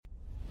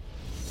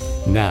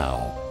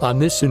Now, on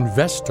this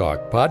Invest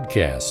Talk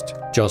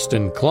podcast,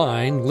 Justin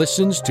Klein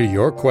listens to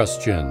your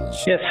questions.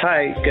 Yes,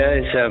 hi,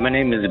 guys. My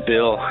name is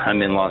Bill.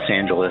 I'm in Los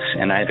Angeles,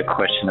 and I had a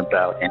question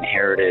about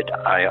inherited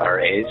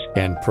IRAs.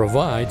 And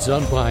provides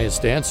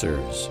unbiased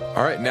answers.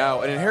 All right,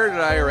 now, an inherited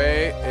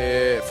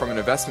IRA, from an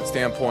investment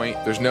standpoint,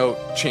 there's no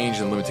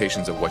change in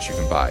limitations of what you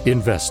can buy.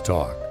 Invest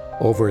Talk.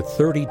 Over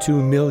 32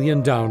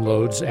 million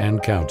downloads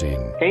and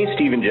counting. Hey,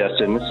 Steve and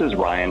Justin. This is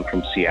Ryan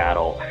from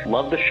Seattle.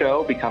 Love the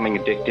show, Becoming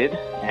Addicted,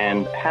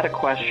 and had a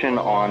question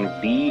on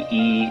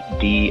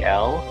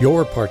VEDL.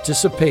 Your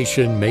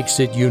participation makes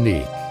it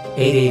unique.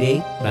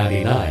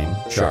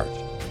 888-99-CHART.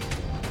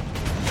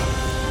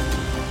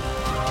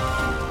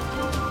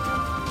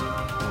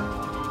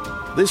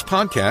 This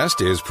podcast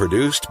is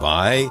produced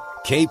by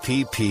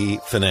KPP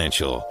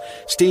Financial.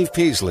 Steve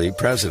Peasley,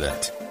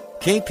 President.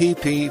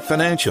 KPP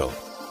Financial.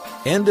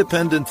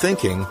 Independent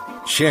thinking,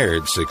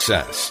 shared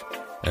success.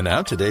 And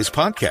now today's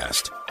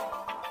podcast.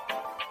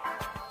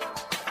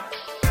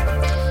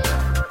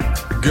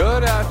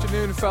 Good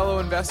afternoon, fellow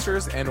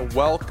investors, and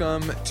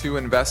welcome to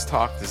Invest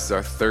Talk. This is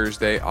our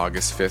Thursday,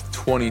 August 5th,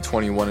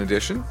 2021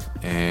 edition,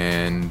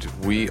 and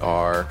we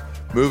are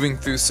moving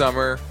through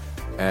summer,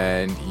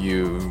 and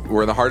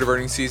we're in the heart of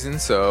earnings season,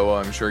 so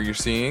I'm sure you're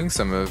seeing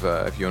some of,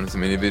 if you own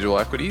some individual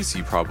equities,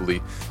 you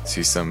probably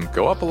see some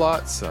go up a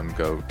lot, some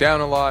go down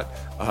a lot.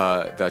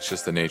 That's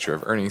just the nature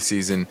of earnings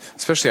season,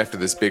 especially after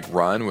this big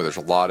run where there's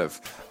a lot of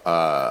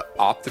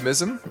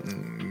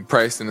optimism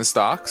priced in the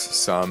stocks.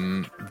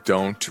 Some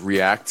don't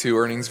react to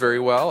earnings very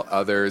well.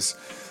 Others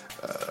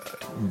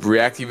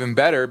react even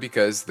better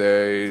because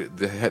the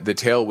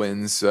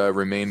tailwinds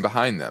remain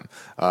behind them.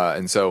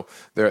 And so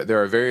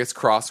there are various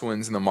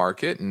crosswinds in the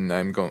market, and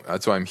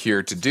that's what I'm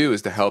here to do,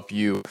 is to help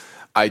you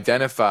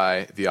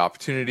identify the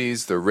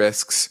opportunities, the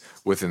risks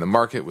within the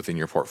market, within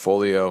your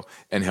portfolio,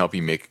 and help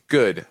you make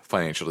good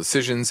financial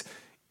decisions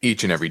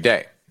each and every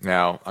day.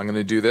 Now, I'm going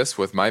to do this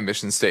with my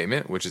mission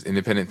statement, which is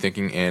independent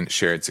thinking and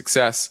shared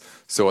success.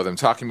 So whether I'm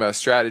talking about a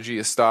strategy,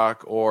 a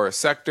stock, or a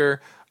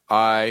sector,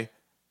 I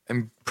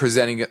am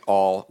presenting it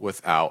all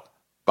without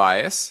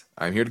bias.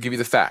 I'm here to give you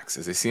the facts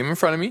as I see them in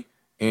front of me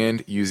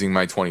and using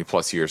my 20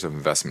 plus years of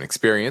investment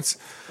experience.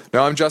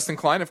 Now, I'm Justin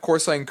Klein. Of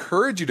course, I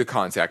encourage you to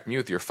contact me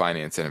with your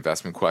finance and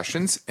investment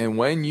questions. And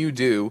when you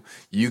do,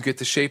 you get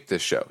to shape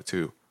this show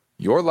to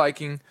your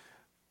liking,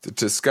 to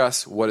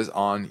discuss what is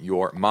on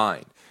your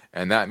mind.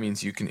 And that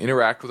means you can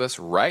interact with us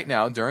right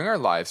now during our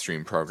live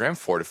stream program,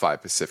 4 to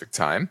 5 Pacific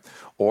time.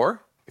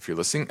 Or if you're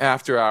listening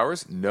after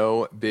hours,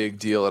 no big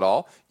deal at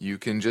all. You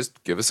can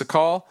just give us a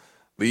call,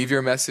 leave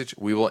your message.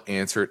 We will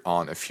answer it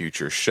on a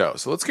future show.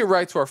 So let's get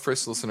right to our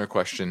first listener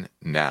question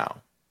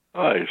now.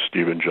 Hi,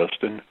 Steve and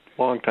Justin.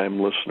 Long-time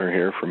listener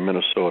here from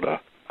Minnesota.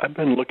 I've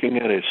been looking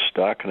at a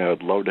stock, and I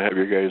would love to have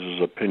your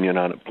guys' opinion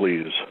on it,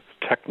 please.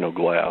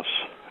 Technoglass.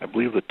 I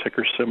believe the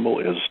ticker symbol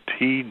is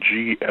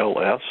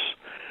TGLS.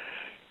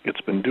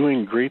 It's been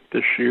doing great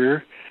this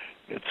year.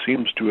 It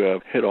seems to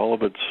have hit all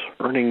of its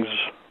earnings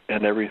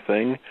and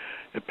everything.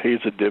 It pays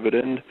a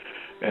dividend,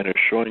 and it's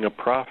showing a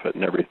profit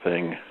and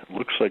everything. It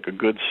looks like a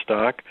good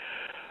stock.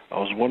 I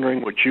was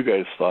wondering what you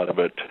guys thought of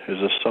it. Is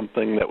this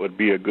something that would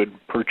be a good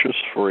purchase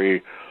for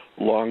a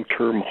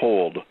long-term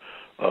hold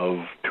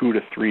of 2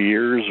 to 3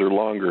 years or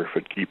longer if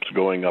it keeps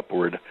going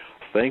upward?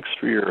 Thanks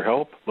for your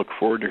help. Look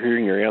forward to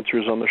hearing your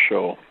answers on the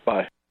show.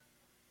 Bye.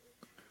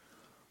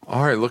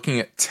 All right, looking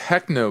at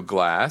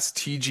Technoglass,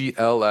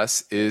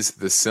 TGLS is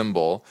the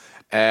symbol.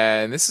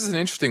 And this is an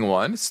interesting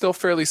one. It's still a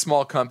fairly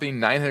small company,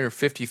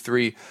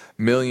 $953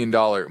 million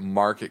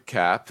market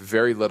cap,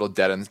 very little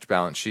debt on the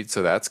balance sheet,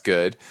 so that's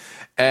good.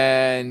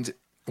 And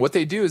what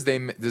they do is they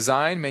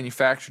design,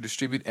 manufacture,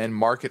 distribute, and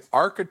market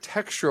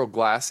architectural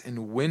glass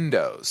and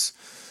windows.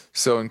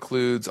 So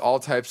includes all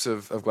types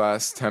of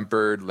glass,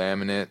 tempered,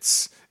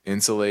 laminates,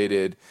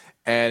 insulated,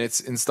 and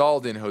it's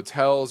installed in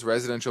hotels,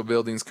 residential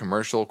buildings,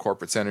 commercial,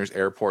 corporate centers,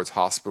 airports,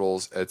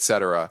 hospitals,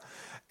 etc.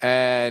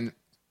 And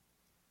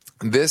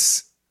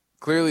this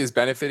clearly is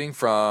benefiting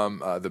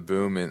from the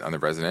boom on the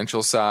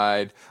residential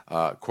side.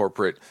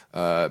 Corporate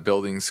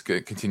buildings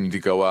continue to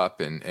go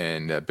up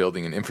and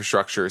building and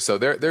infrastructure. So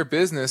their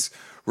business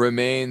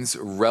remains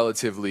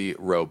relatively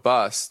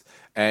robust.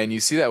 And you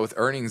see that with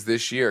earnings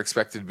this year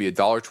expected to be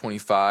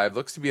 $1.25,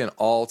 looks to be an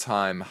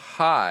all-time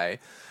high.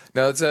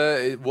 Now,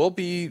 it will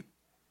be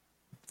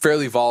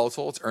fairly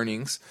volatile. It's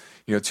earnings.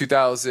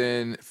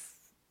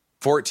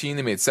 2014,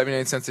 they made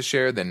 79 cents a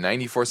share, then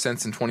 94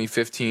 cents in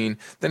 2015.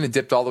 Then it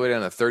dipped all the way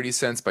down to 30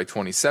 cents by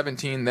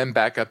 2017, then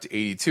back up to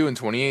 82 in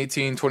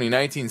 2018,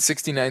 2019,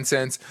 69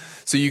 cents.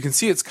 So you can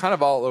see it's kind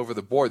of all over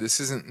the board. This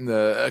isn't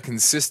a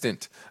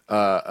consistent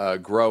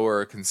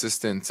grower,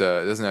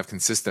 doesn't have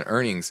consistent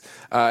earnings.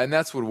 And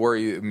that's what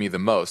worries me the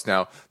most.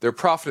 Now, their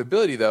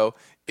profitability, though,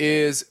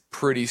 is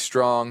pretty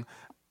strong,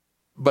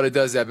 but it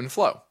does ebb and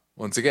flow.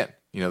 Once again,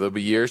 there'll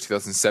be years,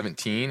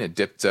 2017, it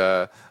dipped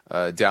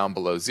down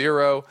below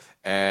zero,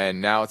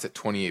 and now it's at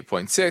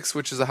 28.6,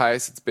 which is the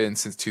highest it's been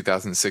since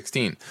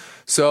 2016.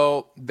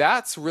 So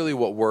that's really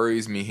what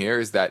worries me here,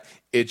 is that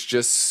it's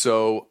just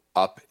so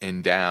up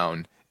and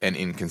down and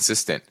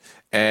inconsistent.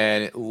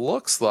 And it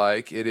looks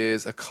like it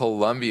is a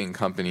Colombian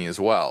company as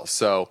well.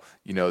 So,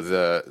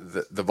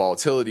 the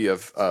volatility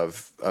of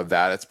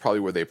that, it's probably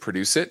where they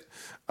produce it.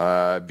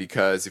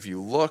 Because if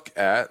you look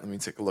at, let me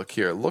take a look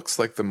here, it looks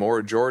like the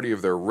majority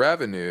of their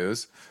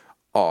revenues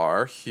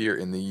are here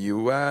in the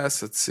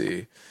U.S. Let's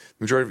see. The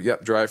majority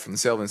derived from the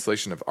sale of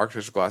installation of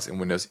architectural glass and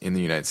windows in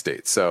the United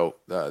States. So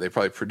they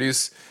probably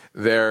produce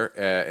there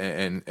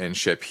and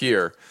ship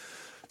here.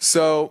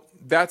 So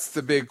that's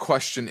the big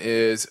question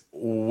is,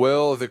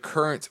 will the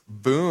current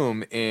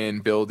boom in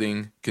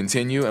building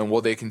continue, and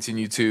will they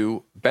continue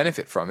to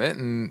benefit from it?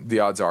 And the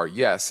odds are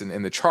yes.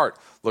 And the chart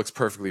looks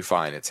perfectly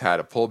fine. It's had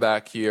a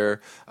pullback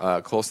here,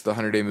 close to the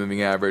 100-day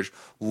moving average,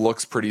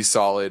 looks pretty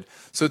solid.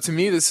 So to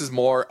me, this is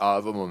more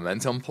of a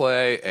momentum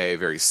play, a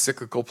very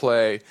cyclical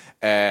play,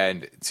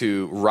 and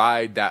to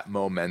ride that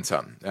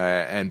momentum.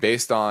 And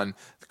based on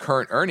the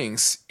current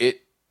earnings, it's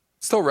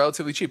still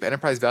relatively cheap.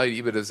 Enterprise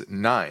value to EBIT is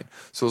 9.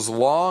 So as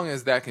long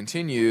as that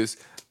continues,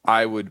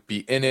 I would be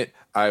in it.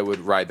 I would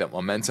ride that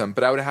momentum,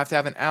 but I would have to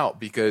have an out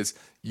because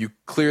you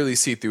clearly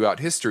see throughout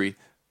history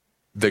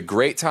the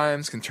great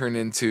times can turn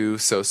into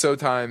so-so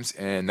times,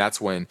 and that's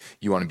when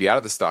you want to be out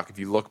of the stock. If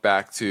you look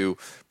back to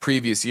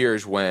previous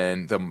years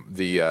when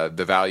the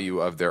value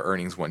of their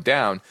earnings went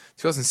down,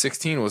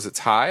 2016 was its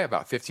high,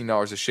 about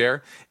 $15 a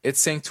share. It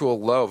sank to a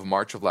low of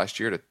March of last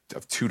year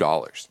of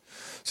 $2.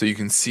 So you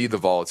can see the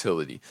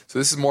volatility. So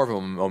this is more of a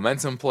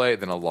momentum play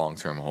than a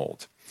long-term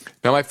hold.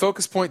 Now, my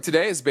focus point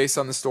today is based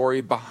on the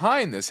story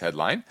behind this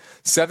headline,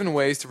 7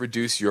 ways to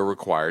reduce your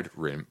required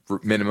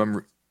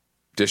minimum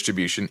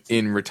distribution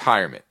in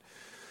retirement.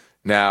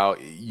 Now,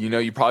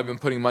 you've probably been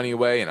putting money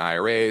away in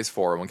IRAs,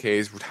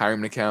 401ks,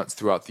 retirement accounts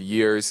throughout the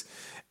years,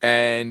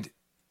 and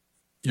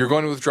you're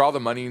going to withdraw the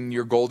money in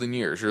your golden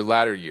years, your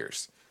latter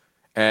years.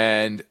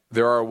 And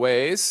there are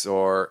ways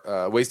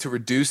to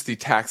reduce the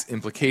tax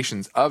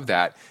implications of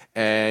that,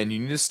 and you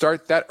need to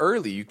start that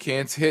early. You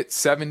can't hit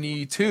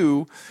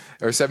 72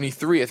 or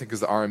 73, I think is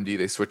the RMD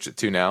they switched it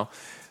to now.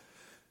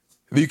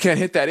 You can't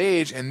hit that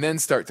age and then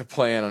start to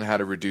plan on how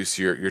to reduce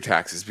your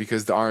taxes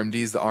because the RMD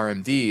is the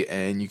RMD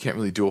and you can't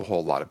really do a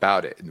whole lot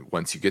about it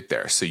once you get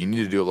there. So you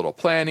need to do a little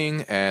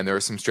planning, and there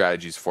are some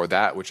strategies for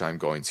that, which I'm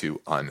going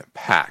to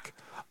unpack.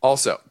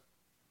 Also,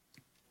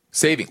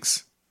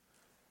 savings.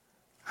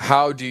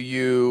 How do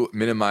you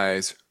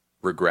minimize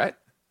regret?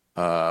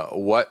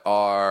 What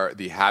are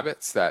the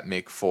habits that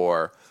make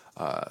for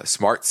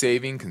smart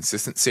saving,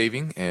 consistent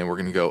saving? And we're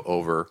going to go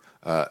over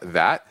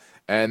that.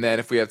 And then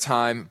if we have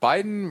time,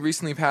 Biden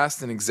recently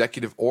passed an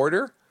executive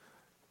order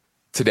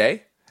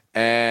today,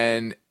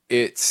 and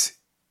it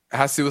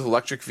has to do with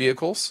electric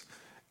vehicles.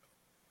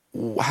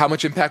 How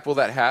much impact will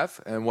that have,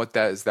 and what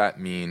does that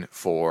mean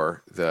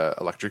for the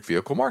electric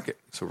vehicle market?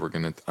 So we're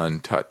going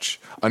to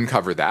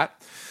uncover that.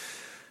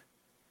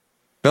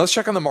 Now let's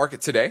check on the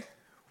market today.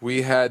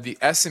 We had the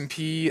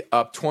S&P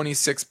up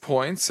 26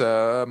 points,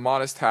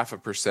 modest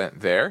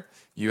 0.5% there.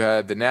 You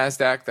had the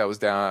NASDAQ that was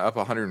down up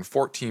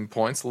 114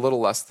 points, a little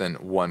less than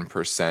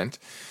 1%.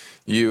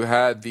 You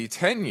had the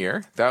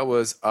 10-year that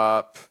was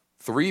up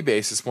 3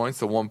 basis points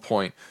to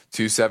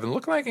 1.27.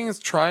 Looking like it's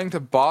trying to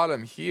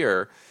bottom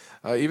here,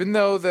 even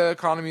though the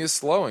economy is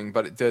slowing,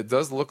 but it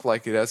does look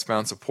like it has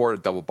found support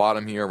at double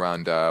bottom here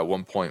around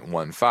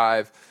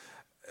 1.15.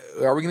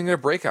 Are we going to get a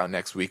breakout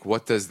next week?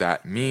 What does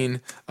that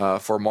mean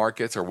for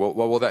markets, or what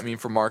will that mean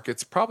for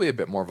markets? Probably a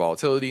bit more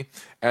volatility.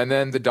 And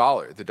then the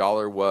dollar. The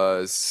dollar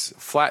was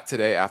flat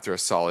today after a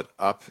solid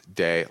up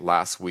day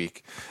last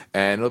week.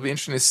 And it'll be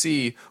interesting to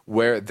see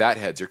where that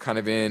heads. You're kind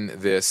of in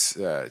this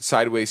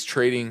sideways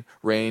trading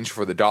range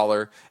for the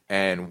dollar,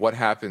 and what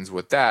happens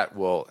with that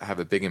will have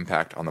a big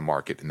impact on the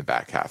market in the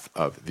back half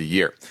of the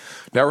year.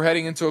 Now we're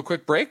heading into a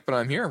quick break, but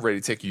I'm here. I'm ready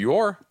to take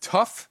your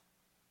tough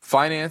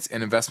finance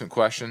and investment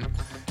question.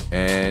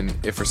 And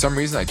if for some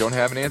reason I don't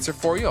have an answer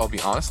for you, I'll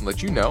be honest and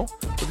let you know.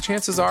 But the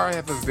chances are I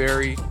have a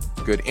very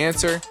good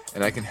answer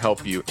and I can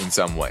help you in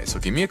some way. So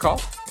give me a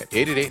call at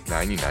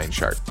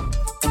 888-99-CHART.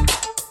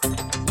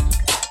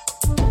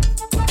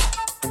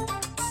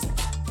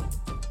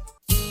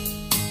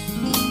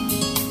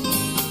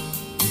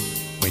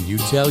 When you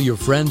tell your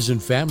friends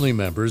and family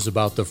members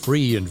about the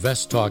free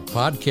Invest Talk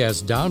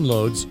podcast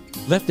downloads,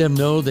 let them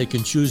know they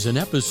can choose an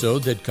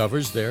episode that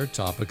covers their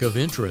topic of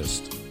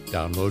interest.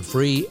 Download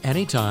free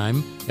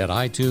anytime at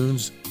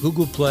iTunes,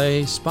 Google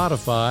Play,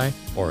 Spotify,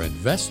 or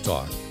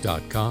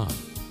investtalk.com.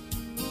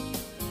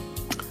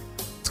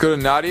 Let's go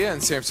to Nadia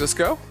in San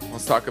Francisco.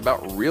 Let's talk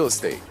about real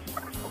estate.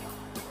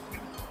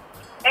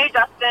 Hey,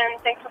 Justin.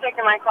 Thanks for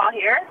taking my call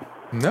here.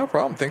 No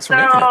problem. Thanks for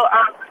making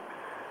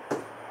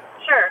it.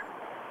 Sure.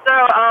 So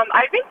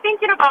I've been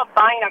thinking about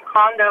buying a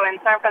condo in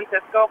San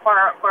Francisco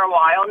for a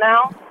while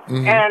now,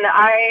 and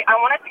I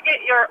wanted to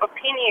get your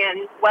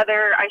opinion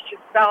whether I should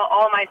sell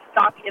all my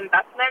stock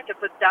investment to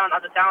put down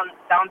as a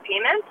down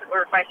payment,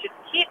 or if I should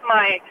keep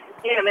my,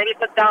 maybe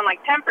put down like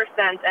 10%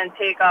 and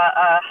take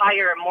a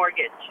higher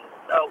mortgage.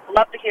 So I'd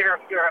love to hear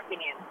your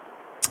opinion.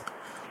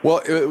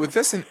 Well, with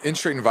this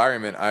interest rate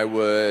environment, I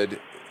would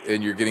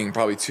and you're getting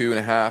probably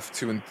 2.5,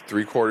 2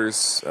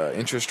 3/4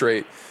 interest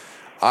rate,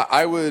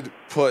 I would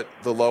put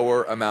the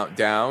lower amount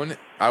down.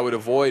 I would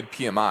avoid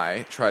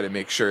PMI, try to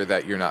make sure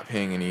that you're not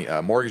paying any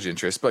mortgage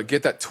interest, but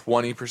get that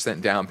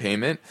 20% down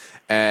payment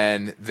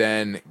and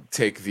then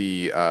take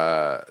the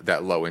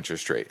that low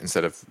interest rate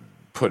instead of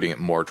putting it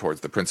more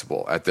towards the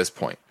principal at this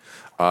point.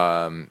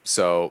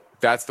 So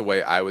that's the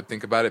way I would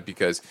think about it,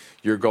 because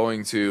you're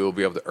going to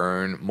be able to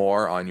earn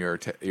more on your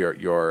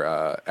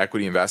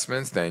equity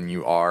investments than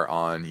you are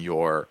on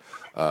your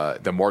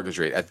the mortgage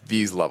rate at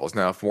these levels.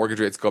 Now, if mortgage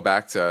rates go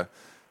back to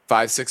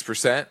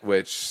 5-6%,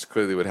 which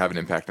clearly would have an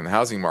impact on the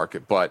housing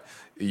market, but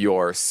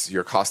your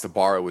cost to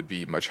borrow would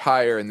be much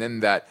higher, and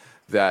then that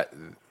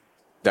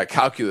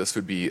calculus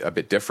would be a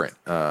bit different,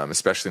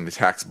 especially in the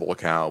taxable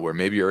account where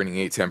maybe you're earning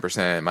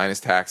 8-10% minus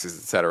taxes,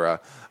 etc.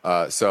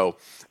 So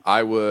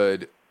I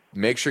would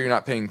make sure you're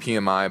not paying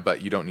PMI,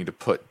 but you don't need to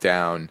put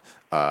down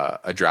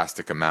a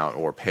drastic amount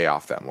or pay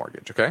off that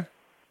mortgage. Okay?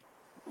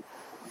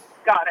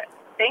 Got it.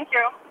 Thank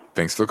you.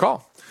 Thanks for the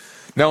call.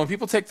 Now, when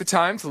people take the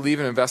time to leave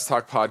an Invest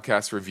Talk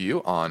podcast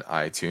review on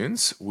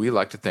iTunes, we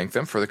like to thank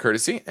them for the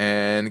courtesy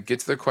and get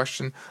to their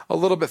question a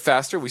little bit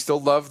faster. We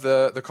still love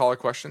the caller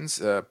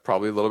questions,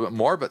 probably a little bit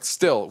more, but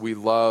still, we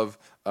love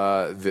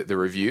the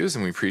reviews,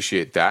 and we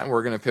appreciate that. And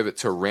we're going to pivot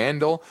to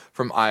Randall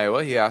from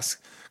Iowa. He asks,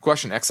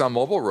 question,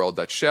 ExxonMobil, Royal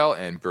Dutch Shell,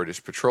 and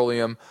British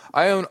Petroleum.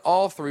 I own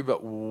all three,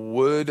 but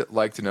would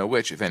like to know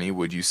which, if any,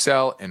 would you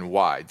sell and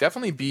why?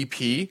 Definitely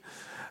BP.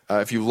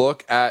 If you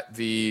look at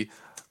the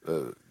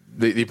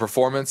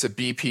performance of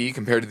BP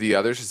compared to the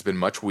others has been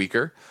much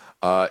weaker.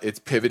 It's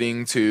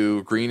pivoting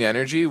to green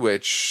energy,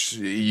 which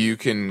you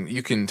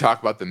can talk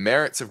about the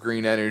merits of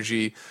green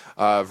energy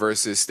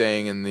versus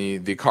staying in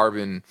the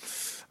carbon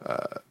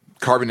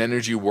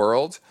energy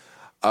world.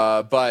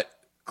 But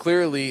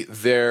clearly,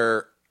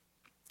 the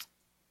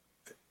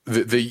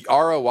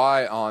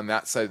ROI on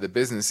that side of the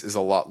business is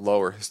a lot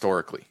lower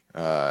historically,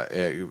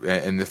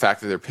 and the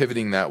fact that they're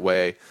pivoting that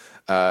way.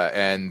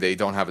 And they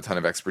don't have a ton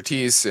of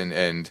expertise,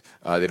 and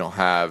they don't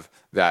have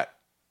that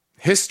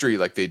history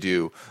like they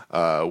do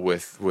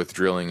with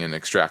drilling and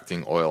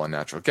extracting oil and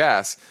natural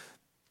gas.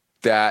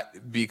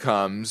 That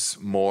becomes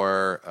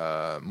more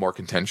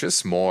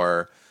contentious,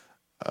 more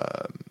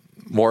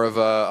of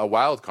a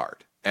wild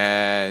card.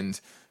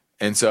 And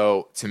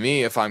so, to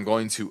me, if I'm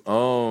going to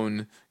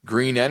own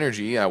green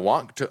energy, I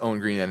want to own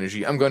green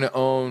energy, I'm going to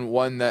own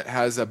one that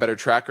has a better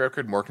track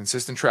record, more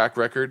consistent track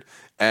record,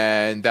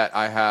 and that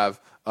I have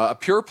a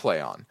pure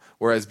play on.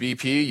 Whereas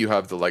BP, you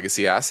have the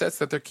legacy assets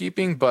that they're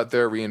keeping, but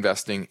they're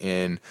reinvesting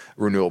in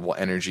renewable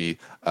energy,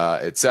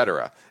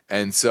 etc.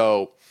 And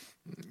so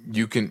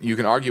you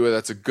can argue whether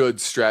that's a good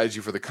strategy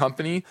for the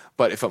company,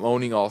 but if I'm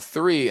owning all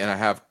three and I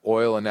have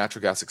oil and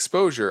natural gas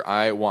exposure,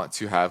 I want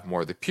to have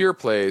more of the pure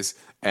plays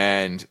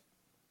and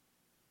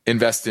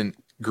invest in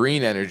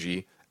green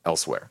energy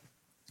elsewhere.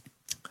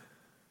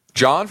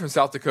 John from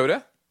South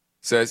Dakota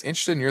says,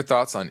 interested in your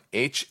thoughts on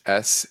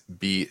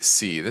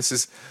HSBC. This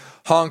is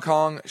Hong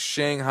Kong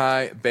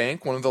Shanghai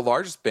Bank, one of the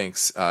largest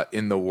banks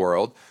in the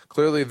world.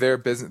 Clearly, their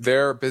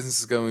business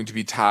is going to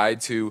be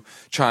tied to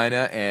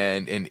China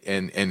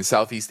and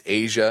Southeast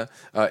Asia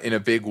in a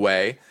big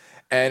way.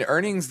 And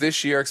earnings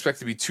this year are expected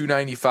to be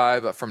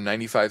 $2.95, up from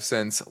 95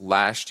 cents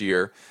last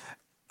year.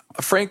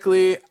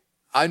 Frankly,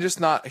 I'm just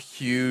not a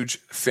huge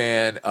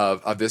fan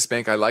of this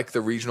bank. I like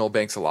the regional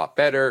banks a lot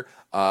better.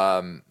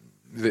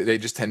 They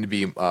just tend to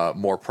be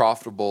more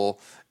profitable.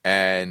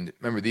 And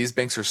remember, these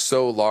banks are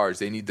so large,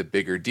 they need the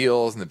bigger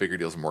deals, and the bigger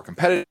deals are more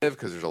competitive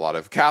because there's a lot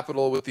of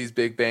capital with these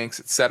big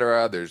banks, et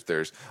cetera.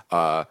 There's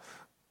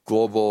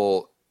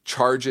global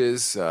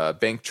charges,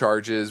 bank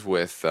charges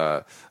with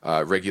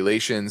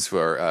regulations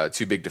for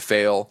too big to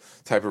fail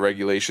type of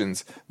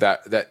regulations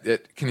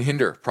that can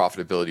hinder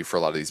profitability for a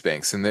lot of these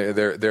banks. And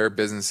their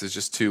business is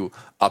just too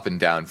up and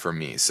down for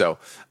me. So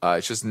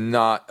it's just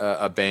not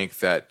a bank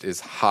that is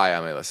high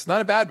on my list. It's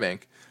not a bad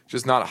bank,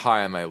 just not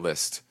high on my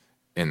list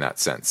in that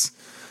sense.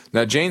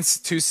 Now,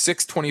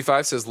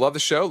 James2625 says, love the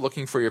show.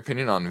 Looking for your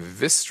opinion on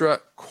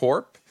Vistra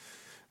Corp.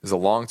 Is a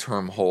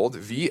long-term hold.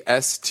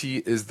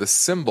 VST is the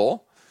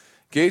symbol.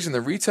 Engaged in the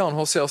retail and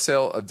wholesale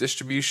sale of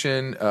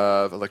distribution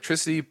of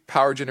electricity,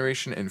 power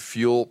generation, and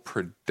fuel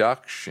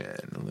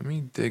production. Let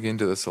me dig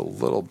into this a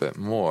little bit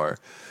more. It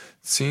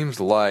seems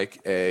like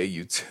a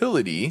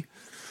utility,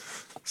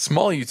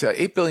 small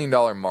utility, $8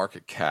 billion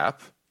market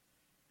cap.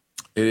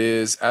 It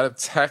is out of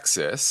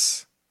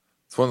Texas.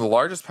 It's one of the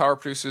largest power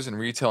producers and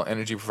retail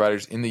energy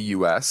providers in the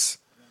U.S.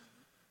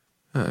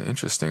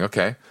 Interesting.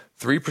 Okay.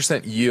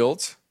 3%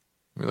 yield.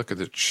 Let me look at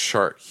the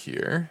chart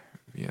here.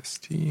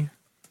 VST.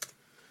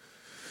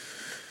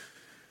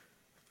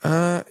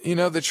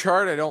 The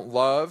chart I don't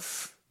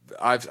love.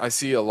 I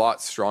see a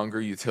lot stronger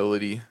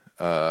utility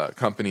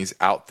companies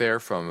out there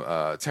from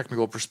a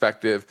technical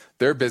perspective.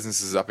 Their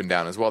business is up and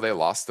down as well. They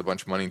lost a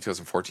bunch of money in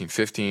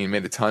 2014-15,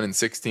 made a ton in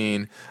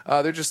 16.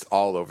 They're just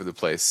all over the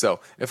place. So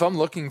if I'm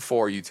looking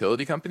for a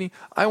utility company,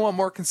 I want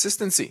more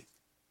consistency.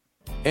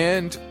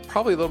 and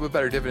probably a little bit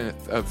better dividend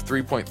of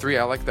 3.3.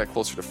 I like that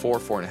closer to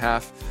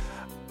 4.5.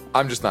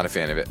 I'm just not a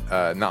fan of it.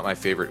 Not my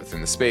favorite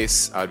within the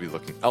space. I'd be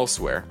looking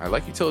elsewhere. I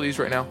like utilities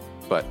right now,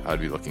 but I'd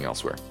be looking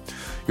elsewhere.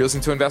 You're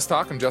listening to Invest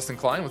Talk. I'm Justin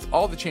Klein. With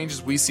all the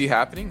changes we see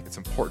happening, it's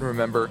important to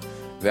remember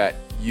that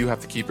you have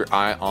to keep your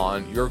eye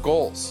on your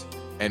goals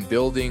and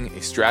building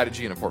a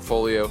strategy and a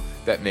portfolio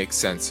that makes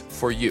sense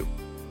for you.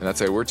 And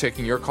that's why we're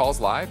taking your calls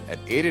live at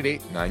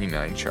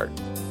 888-99-CHART.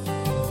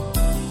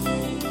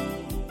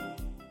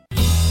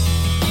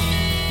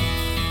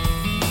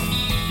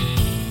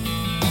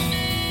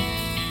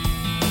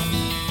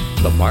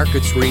 The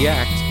markets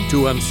react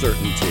to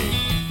uncertainty.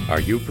 Are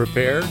you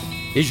prepared?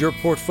 Is your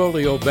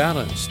portfolio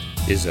balanced?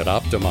 Is it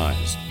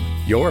optimized?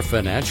 Your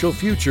financial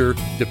future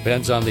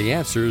depends on the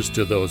answers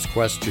to those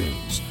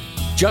questions.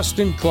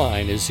 Justin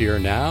Klein is here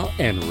now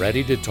and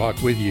ready to talk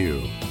with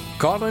you.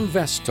 Call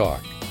Invest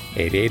Talk,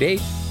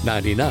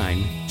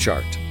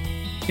 888-99-CHART.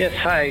 Yes,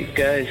 hi,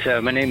 guys.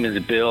 My name is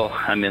Bill.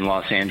 I'm in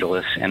Los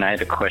Angeles, and I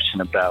had a question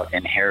about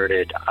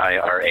inherited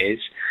IRAs.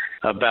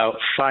 About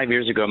 5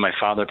 years ago, my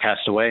father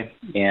passed away,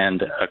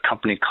 and a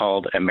company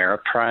called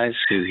Ameriprise,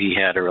 who he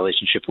had a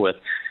relationship with,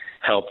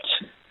 helped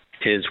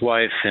his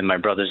wife and my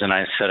brothers and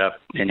I set up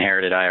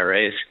inherited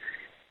IRAs.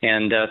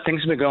 And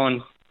things have been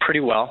going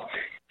pretty well,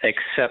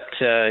 except,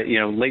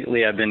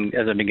 lately as I've been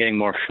getting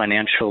more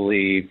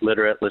financially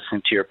literate,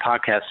 listening to your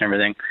podcast and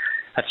everything,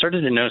 I've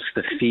started to notice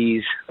the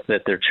fees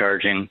that they're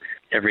charging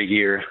every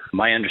year.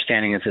 My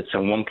understanding is it's a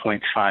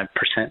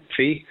 1.5%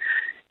 fee,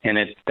 and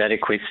that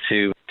equates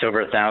to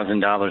over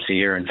 $1,000 a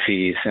year in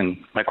fees. And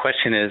my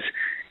question is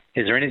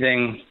there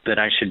anything that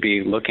I should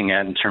be looking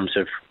at in terms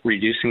of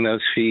reducing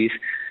those fees,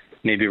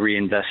 maybe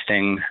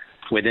reinvesting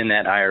within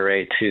that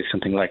IRA to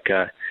something like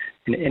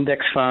an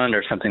index fund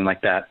or something like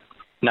that?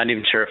 Not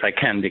even sure if I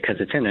can because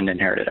it's in an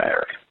inherited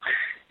IRA.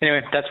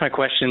 Anyway, that's my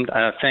question.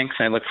 Thanks,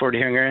 and I look forward to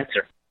hearing your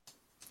answer.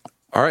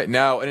 All right.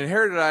 Now, an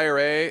inherited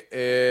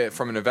IRA,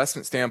 from an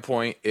investment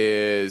standpoint,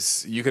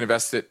 is you can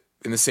invest it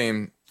in the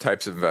same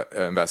types of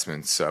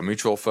investments,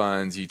 mutual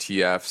funds,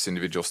 ETFs,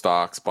 individual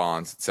stocks,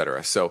 bonds,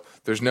 etc. So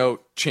there's no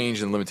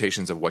change in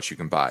limitations of what you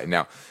can buy.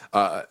 Now,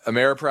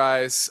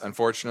 Ameriprise,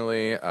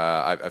 unfortunately,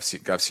 I've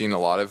seen a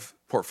lot of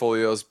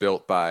portfolios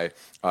built by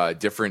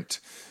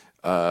different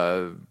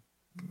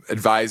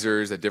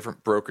advisors at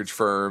different brokerage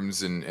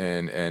firms and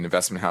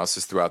investment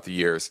houses throughout the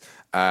years.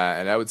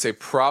 And I would say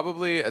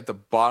probably at the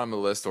bottom of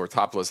the list or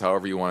top of the list,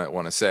 however you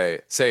want to say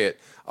it,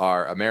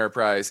 are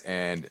Ameriprise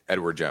and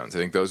Edward Jones. I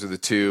think those are the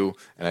two,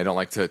 and I don't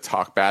like to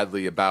talk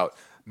badly about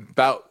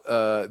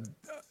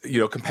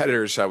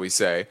competitors, shall we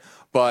say,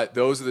 but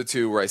those are the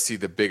two where I see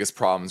the biggest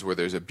problems, where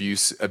there's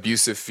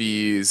abusive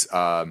fees,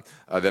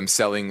 them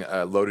selling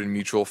loaded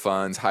mutual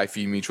funds,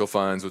 high-fee mutual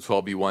funds with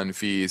 12B1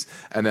 fees,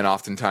 and then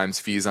oftentimes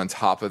fees on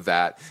top of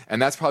that.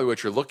 And that's probably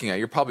what you're looking at.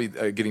 You're probably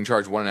getting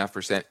charged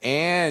 1.5%,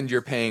 and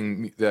you're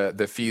paying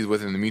the fees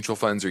within the mutual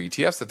funds or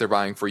ETFs that they're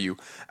buying for you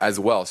as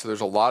well. So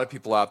there's a lot of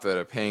people out there that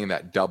are paying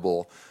that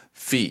double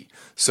fee.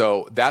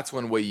 So that's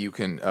one way you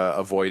can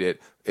avoid it,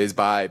 is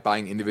by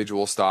buying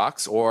individual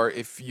stocks, or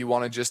if you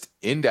want to just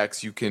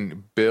index, you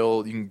can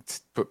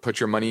put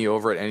your money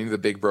over at any of the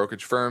big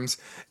brokerage firms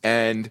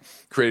and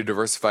create a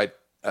diversified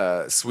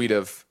suite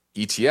of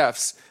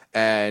ETFs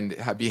and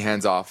be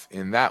hands-off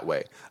in that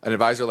way. An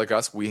advisor like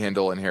us, we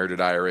handle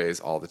inherited IRAs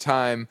all the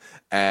time,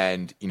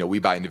 and we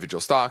buy individual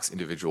stocks,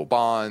 individual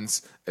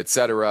bonds,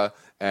 etc.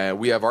 And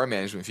we have our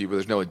management fee, but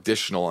there's no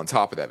additional on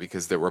top of that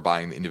because we're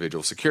buying the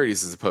individual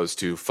securities as opposed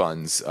to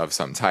funds of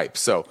some type.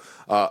 So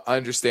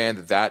understand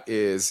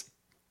that's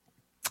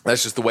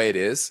just the way it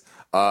is.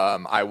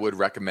 I would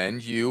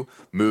recommend you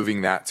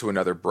moving that to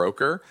another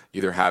broker,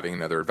 either having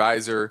another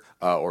advisor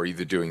or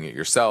either doing it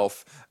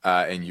yourself.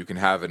 And you can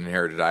have an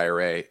inherited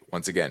IRA,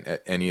 once again,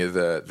 at any of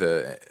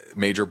the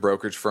major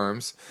brokerage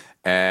firms,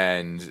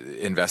 and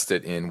invest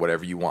it in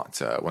whatever you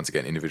want. Once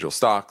again, individual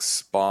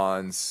stocks,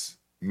 bonds,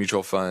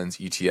 mutual funds,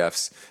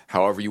 ETFs,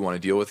 however you want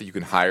to deal with it. You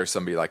can hire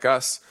somebody like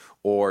us,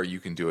 or you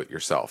can do it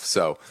yourself.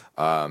 So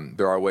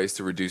there are ways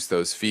to reduce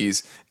those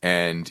fees.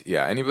 And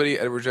yeah, anybody,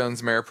 Edward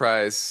Jones,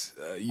 Ameriprise,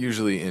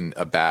 usually in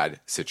a bad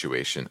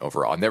situation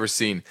overall. I've never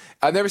seen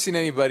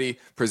anybody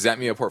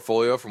present me a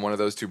portfolio from one of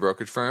those two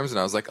brokerage firms, and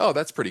I was like, oh,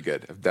 that's pretty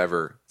good. I've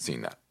never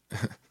seen that.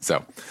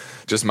 So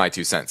just my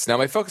 2 cents. Now,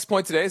 my focus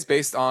point today is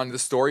based on the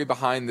story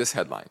behind this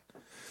headline: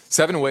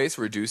 7 ways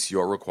to reduce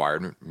your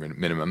required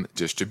minimum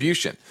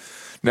distribution.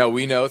 Now,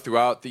 we know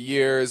throughout the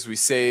years we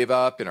save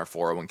up in our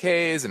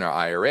 401ks and our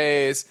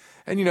IRAs,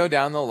 and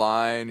down the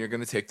line you're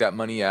going to take that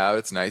money out.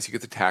 It's nice, you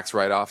get the tax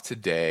write-off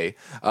today,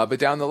 but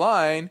down the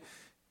line,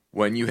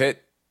 when you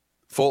hit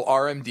full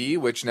RMD,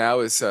 which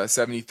now is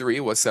 73,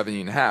 was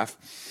 70.5,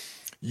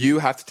 you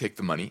have to take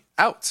the money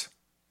out.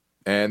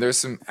 And there's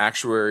some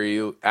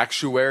actuarial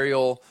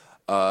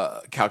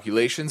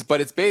calculations, but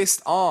it's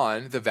based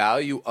on the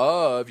value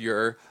of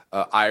your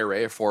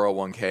IRA or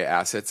 401k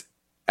assets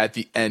at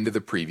the end of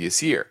the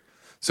previous year.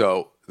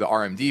 So the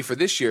RMD for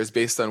this year is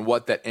based on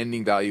what that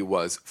ending value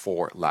was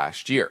for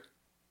last year.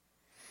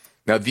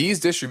 Now, these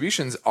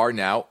distributions are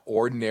now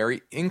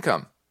ordinary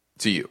income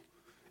to you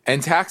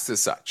and taxed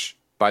as such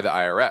by the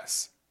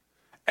IRS.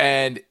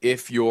 And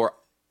if your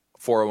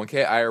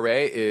 401k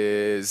IRA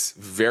is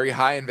very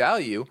high in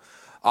value,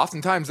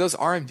 oftentimes those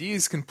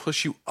RMDs can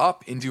push you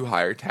up into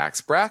higher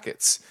tax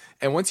brackets.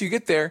 And once you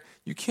get there,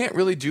 you can't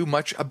really do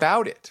much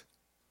about it.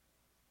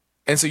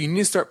 And so you need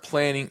to start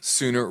planning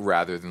sooner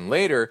rather than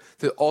later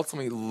to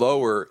ultimately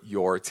lower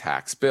your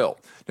tax bill.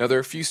 Now, there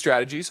are a few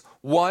strategies.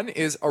 One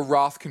is a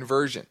Roth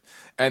conversion.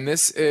 And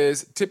this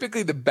is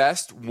typically the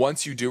best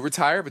once you do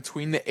retire,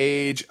 between the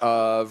age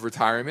of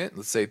retirement,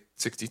 let's say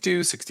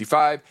 62,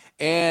 65,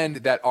 and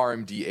that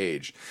RMD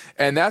age.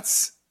 And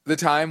that's the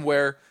time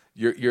where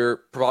you're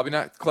probably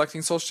not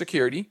collecting Social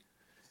Security,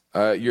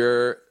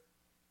 you're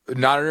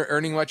not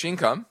earning much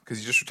income because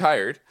you just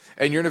retired,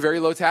 and you're in a very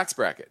low tax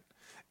bracket.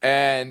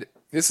 And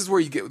this is where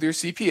you get with your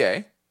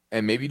CPA,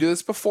 and maybe you do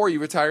this before you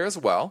retire as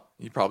well.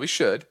 You probably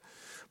should.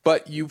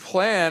 But you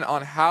plan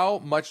on how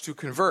much to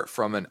convert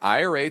from an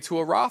IRA to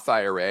a Roth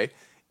IRA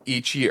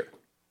each year.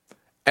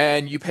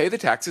 And you pay the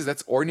taxes,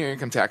 that's ordinary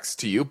income tax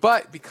to you.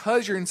 But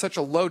because you're in such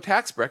a low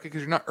tax bracket,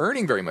 because you're not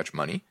earning very much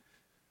money,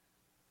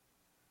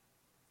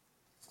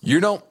 you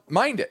don't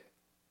mind it.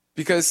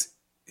 Because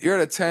you're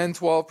at a 10,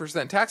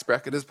 12% tax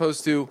bracket, as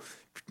opposed to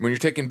when you're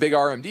taking big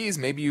RMDs,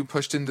 maybe you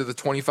pushed into the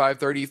 25,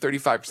 30,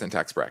 35%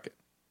 tax bracket.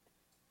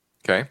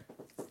 Okay?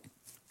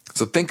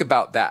 So think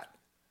about that.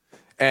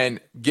 And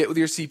get with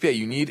your CPA.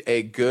 You need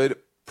a good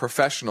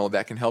professional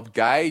that can help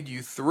guide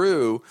you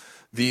through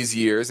these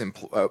years and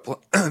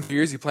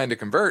years you plan to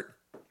convert,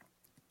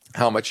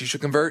 how much you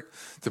should convert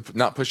to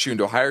not push you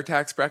into a higher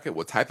tax bracket,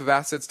 what type of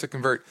assets to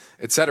convert,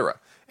 etc.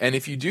 And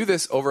if you do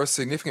this over a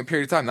significant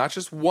period of time, not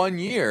just 1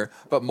 year,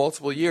 but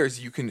multiple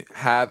years, you can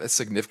have a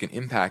significant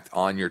impact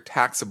on your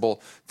taxable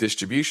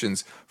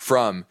distributions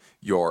from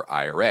your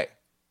IRA.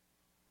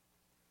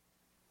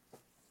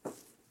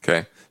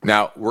 Okay,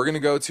 now we're going to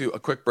go to a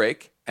quick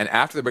break. And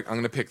after the break, I'm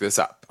going to pick this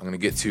up. I'm going to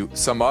get to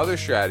some other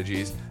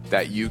strategies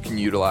that you can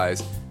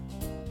utilize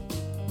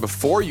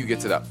before you get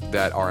to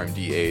that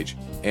RMD age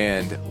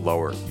and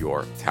lower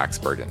your tax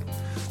burden.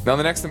 Now, in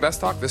the next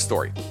Invest Talk, this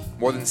story.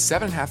 More than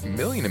 7.5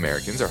 million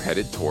Americans are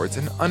headed towards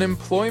an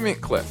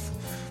unemployment cliff.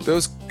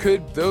 Those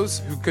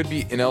who could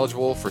be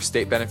ineligible for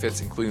state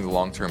benefits, including the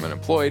long-term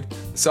unemployed,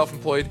 the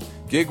self-employed,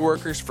 gig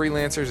workers,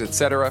 freelancers,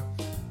 etc.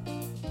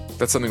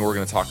 That's something we're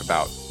going to talk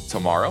about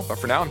tomorrow. But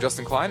for now, I'm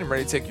Justin Klein. I'm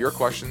ready to take your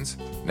questions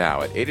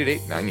now at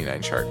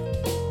 888-99-CHART.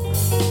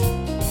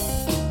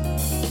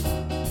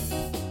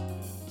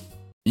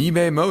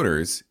 eBay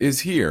Motors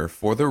is here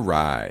for the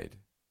ride.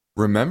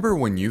 Remember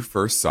when you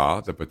first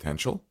saw the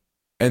potential?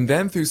 And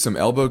then through some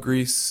elbow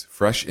grease,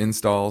 fresh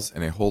installs,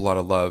 and a whole lot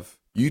of love,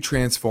 you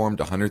transformed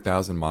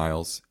 100,000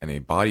 miles and a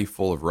body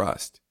full of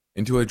rust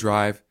into a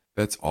drive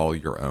that's all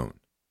your own.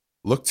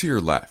 Look to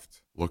your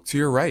left. Look to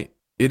your right.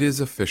 It is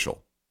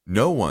official.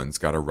 No one's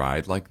got a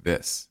ride like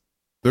this.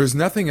 There's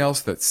nothing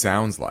else that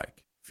sounds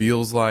like,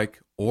 feels like,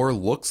 or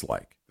looks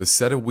like the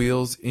set of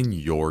wheels in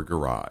your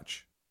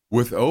garage.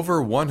 With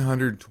over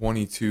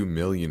 122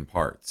 million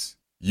parts,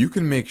 you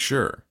can make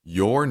sure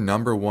your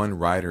number one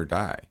ride or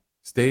die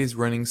stays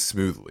running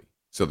smoothly,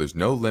 so there's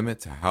no limit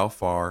to how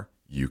far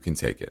you can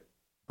take it.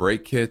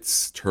 Brake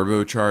kits,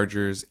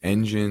 turbochargers,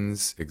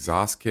 engines,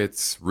 exhaust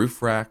kits,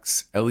 roof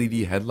racks, LED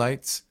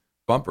headlights,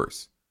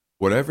 bumpers,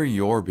 whatever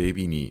your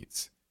baby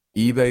needs,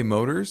 eBay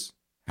Motors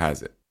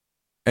has it.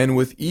 And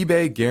with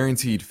eBay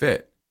Guaranteed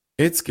Fit,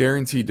 it's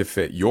guaranteed to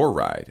fit your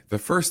ride the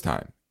first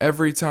time,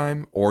 every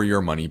time, or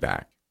your money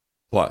back.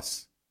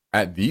 Plus,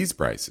 at these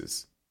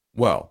prices,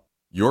 well,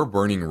 you're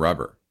burning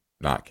rubber,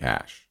 not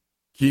cash.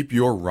 Keep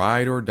your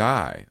ride or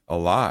die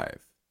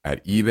alive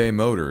at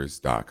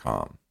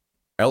ebaymotors.com.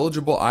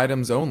 Eligible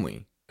items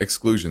only.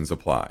 Exclusions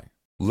apply.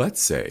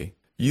 Let's say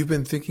you've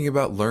been thinking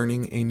about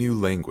learning a new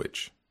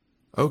language.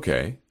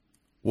 Okay,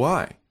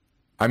 why?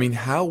 I mean,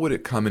 how would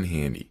it come in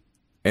handy?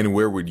 And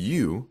where would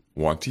you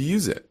want to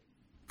use it?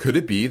 Could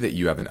it be that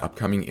you have an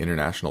upcoming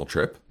international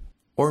trip?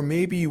 Or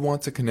maybe you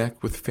want to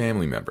connect with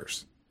family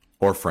members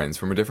or friends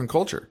from a different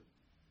culture?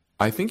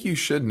 I think you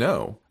should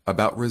know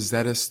about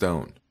Rosetta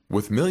Stone.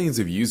 With millions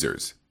of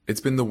users,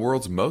 it's been the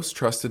world's most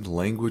trusted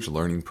language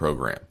learning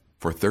program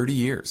for 30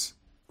 years.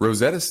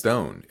 Rosetta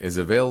Stone is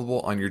available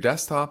on your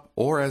desktop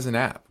or as an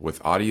app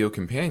with Audio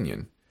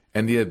Companion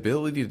and the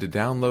ability to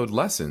download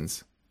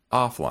lessons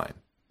offline.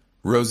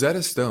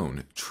 Rosetta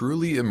Stone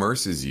truly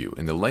immerses you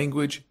in the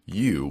language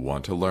you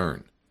want to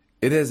learn.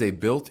 It has a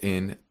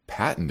built-in,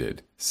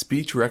 patented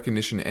speech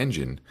recognition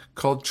engine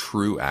called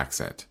True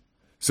Accent.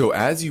 So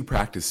as you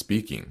practice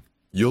speaking,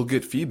 you'll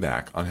get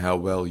feedback on how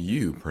well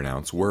you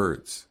pronounce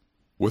words.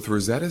 With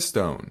Rosetta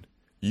Stone,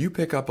 you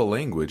pick up a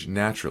language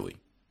naturally,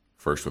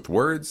 first with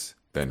words,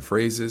 then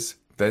phrases,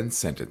 then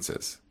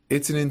sentences.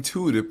 It's an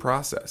intuitive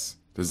process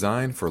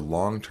designed for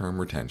long-term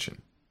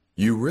retention.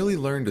 You really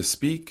learn to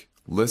speak,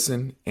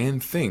 listen,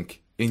 and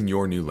think in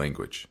your new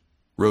language.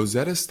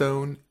 Rosetta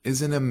Stone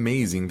is an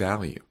amazing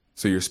value,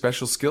 so your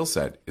special skill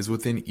set is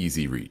within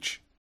easy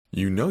reach.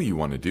 You know you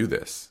want to do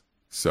this,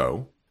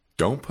 so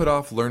Don't put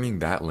off learning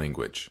that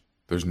language.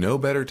 There's no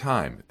better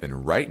time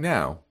than right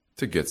now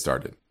to get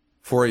started.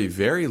 For a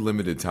very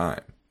limited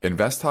time,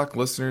 InvestTalk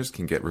listeners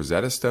can get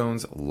Rosetta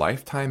Stone's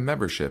lifetime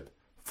membership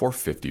for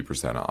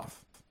 50%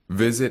 off.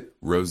 Visit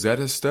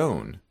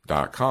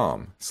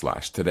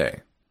rosettastone.com/today.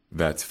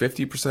 That's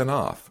 50%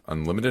 off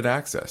unlimited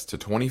access to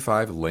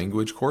 25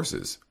 language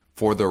courses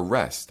for the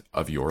rest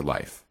of your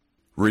life.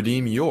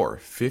 Redeem your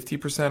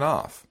 50%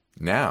 off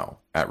now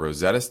at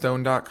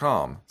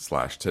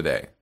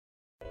rosettastone.com/today.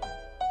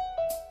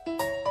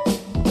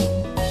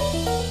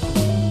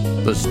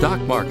 The stock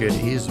market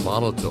is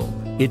volatile.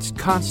 It's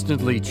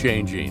constantly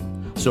changing.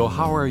 So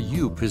how are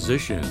you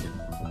positioned?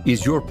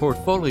 Is your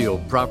portfolio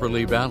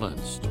properly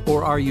balanced,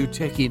 or are you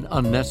taking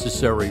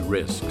unnecessary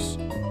risks?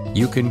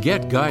 You can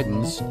get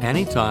guidance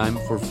anytime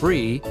for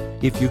free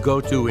if you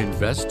go to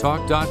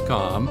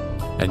investtalk.com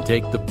and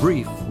take the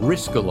brief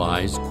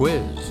Riskalyze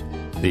quiz.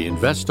 The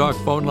InvestTalk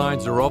phone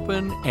lines are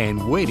open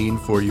and waiting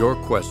for your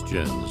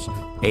questions.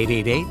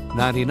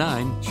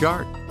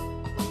 888-99-CHART.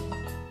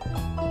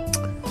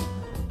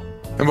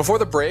 And before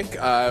the break,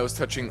 I was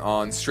touching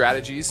on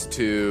strategies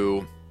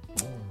to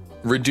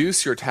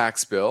reduce your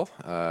tax bill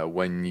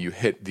when you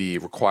hit the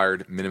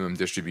required minimum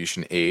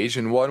distribution age.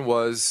 And one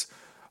was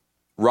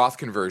Roth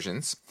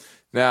conversions.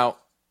 Now,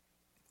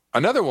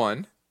 another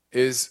one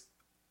is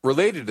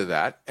related to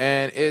that,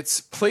 and it's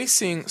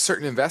placing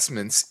certain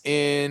investments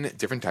in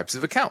different types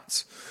of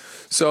accounts.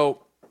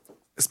 So,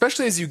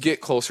 especially as you get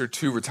closer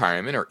to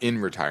retirement or in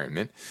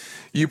retirement,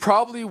 you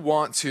probably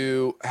want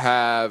to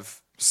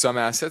have some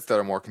assets that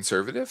are more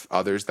conservative,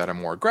 others that are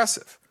more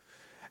aggressive.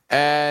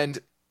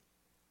 And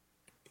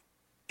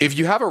if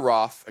you have a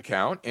Roth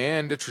account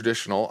and a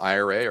traditional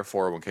IRA or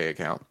 401k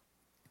account,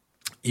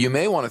 you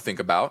may want to think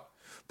about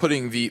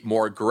putting the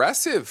more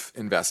aggressive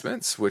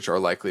investments, which are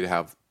likely to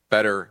have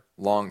better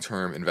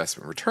long-term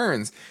investment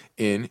returns,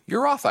 in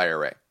your Roth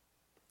IRA.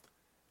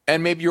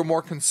 And maybe your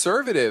more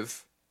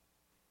conservative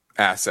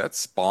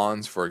assets,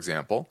 bonds, for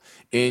example,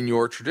 in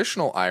your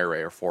traditional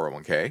IRA or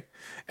 401k.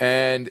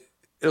 And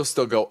it'll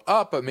still go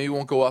up, but maybe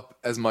won't go up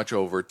as much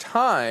over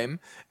time,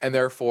 and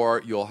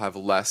therefore you'll have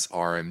less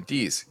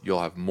RMDs.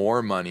 You'll have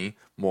more money,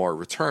 more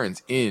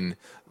returns in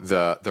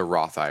the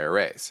Roth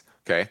IRAs.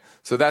 Okay,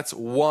 so that's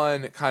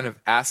one kind of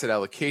asset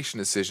allocation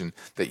decision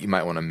that you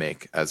might want to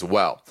make as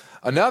well.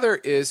 Another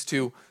is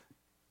to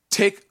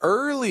take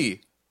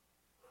early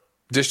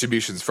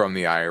distributions from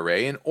the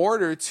IRA in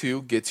order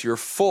to get to your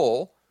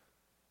full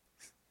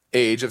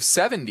age of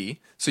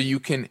 70 so you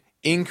can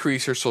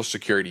increase your Social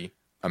Security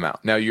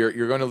amount. Now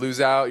you're going to lose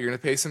out. You're going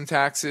to pay some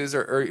taxes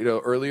or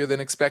earlier than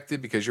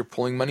expected because you're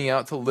pulling money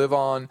out to live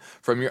on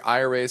from your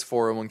IRAs,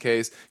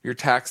 401ks. You're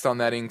taxed on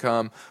that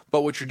income.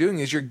 But what you're doing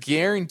is you're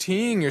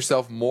guaranteeing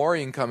yourself more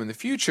income in the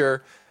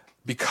future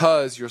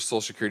because your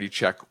Social Security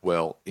check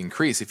will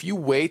increase. If you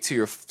wait till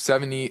you're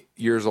 70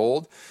 years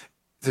old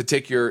to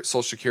take your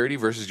Social Security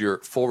versus your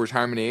full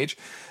retirement age,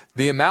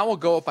 the amount will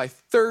go up by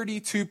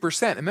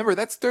 32%. Remember,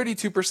 that's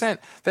 32%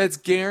 that's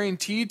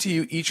guaranteed to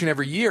you each and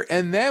every year.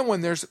 And then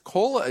when there's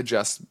COLA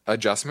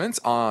adjustments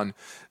on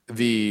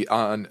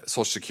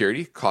Social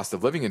Security, cost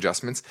of living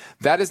adjustments,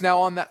 that is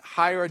now on that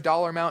higher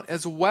dollar amount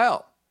as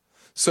well.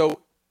 So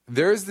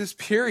there's this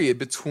period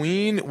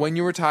between when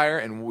you retire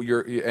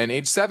and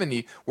age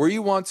 70 where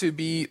you want to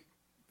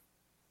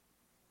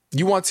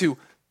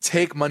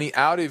take money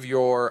out of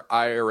your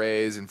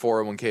IRAs and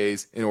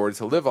 401ks in order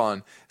to live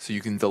on so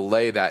you can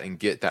delay that and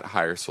get that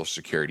higher Social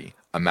Security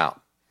amount.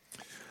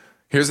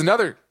 Here's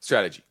another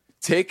strategy.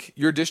 Take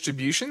your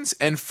distributions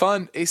and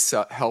fund a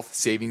health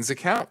savings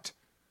account.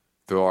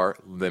 There are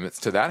limits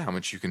to that, how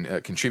much you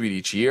can contribute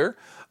each year,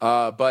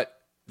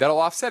 but that'll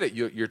offset it.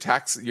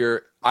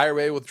 Your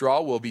IRA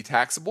withdrawal will be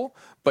taxable,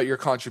 but your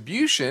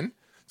contribution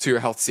to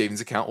your health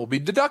savings account will be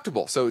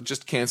deductible, so it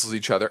just cancels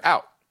each other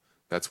out.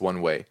 That's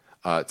one way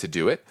to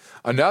do it.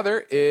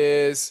 Another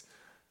is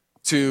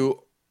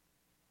to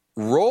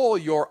roll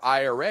your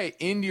IRA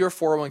into your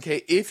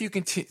 401k if you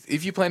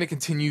plan to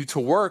continue to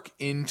work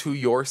into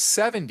your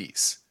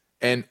 70s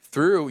and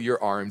through your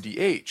RMD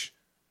age.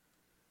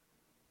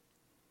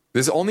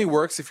 This only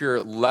works if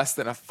you're less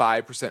than a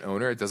 5%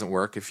 owner. It doesn't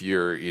work if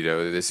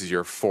this is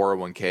your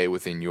 401k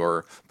within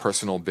your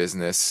personal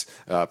business,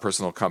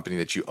 personal company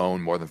that you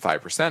own more than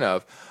 5%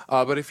 of.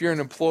 But if you're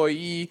an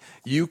employee,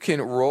 you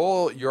can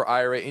roll your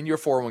IRA in your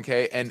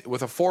 401k. And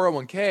with a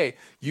 401k,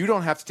 you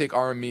don't have to take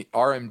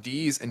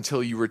RMDs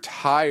until you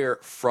retire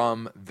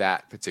from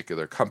that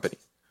particular company.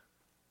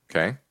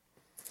 Okay?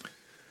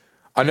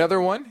 Another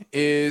one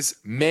is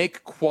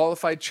make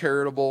qualified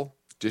charitable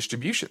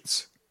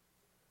distributions.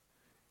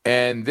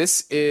 And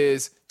this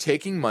is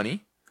taking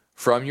money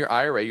from your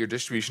IRA, your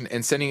distribution,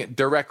 and sending it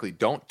directly.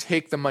 Don't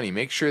take the money.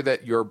 Make sure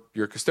that your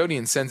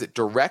custodian sends it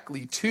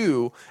directly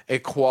to a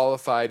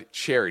qualified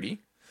charity.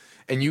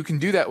 And you can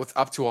do that with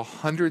up to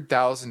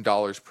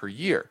 $100,000 per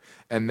year.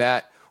 And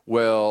that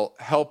will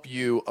help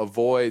you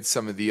avoid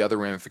some of the other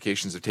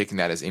ramifications of taking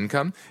that as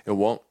income. It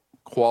won't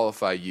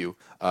qualify you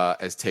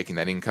as taking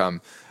that income.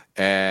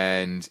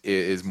 And it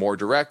is more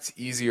direct,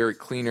 easier,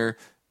 cleaner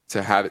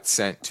to have it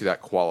sent to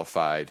that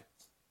qualified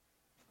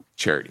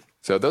charity.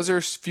 So those are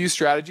a few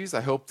strategies.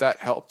 I hope that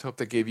helped. Hope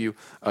that gave you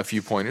a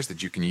few pointers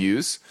that you can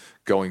use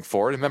going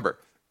forward. Remember,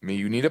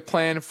 you need a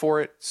plan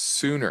for it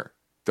sooner.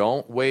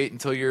 Don't wait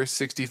until you're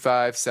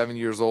 65, 70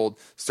 years old.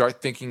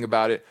 Start thinking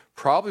about it.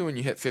 Probably when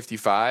you hit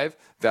 55,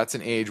 that's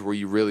an age where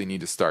you really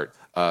need to start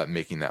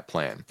making that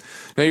plan.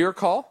 Now, your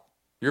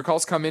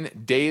calls come in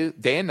day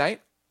and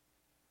night,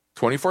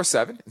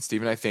 24/7, and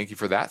Steve and I thank you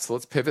for that. So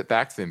let's pivot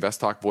back to the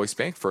Invest Talk Voice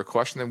Bank for a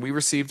question that we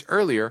received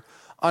earlier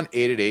on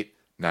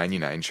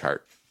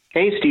 888-99-CHART.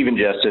 Hey, Steve and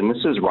Justin.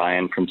 This is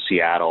Ryan from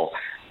Seattle.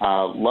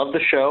 Love the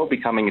show,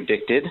 Becoming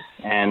Addicted,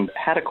 and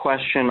had a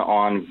question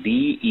on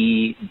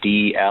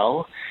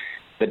VEDL,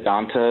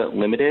 Vedanta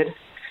Limited.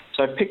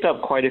 So I've picked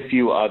up quite a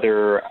few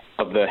other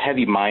of the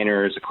heavy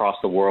miners across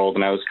the world,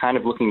 and I was kind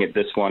of looking at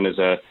this one as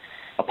a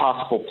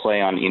possible play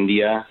on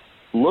India.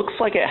 Looks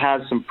like it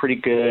has some pretty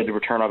good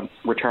return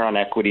on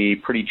equity,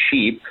 pretty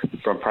cheap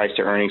from price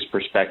to earnings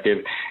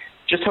perspective.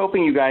 Just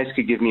hoping you guys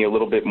could give me a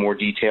little bit more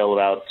detail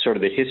about sort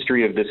of the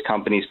history of this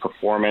company's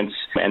performance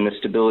and the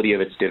stability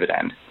of its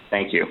dividend.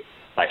 Thank you.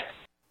 Bye.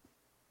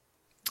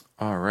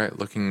 All right,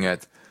 looking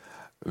at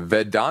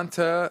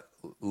Vedanta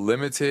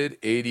Limited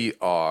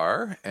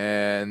ADR,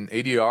 and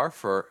ADR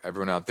for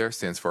everyone out there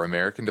stands for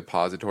American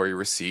Depository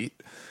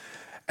Receipt.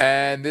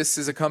 And this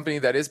is a company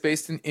that is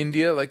based in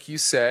India, like you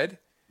said.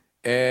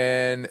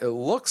 And it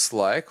looks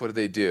like, what do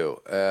they do?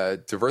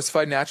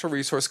 Diversified natural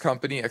resource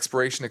company,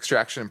 exploration,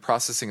 extraction, and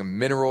processing of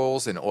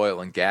minerals and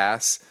oil and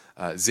gas,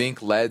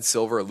 zinc, lead,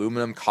 silver,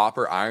 aluminum,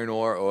 copper, iron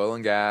ore, oil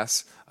and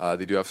gas.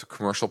 They do have a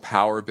commercial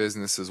power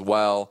business as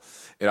well.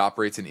 It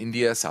operates in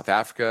India, South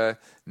Africa,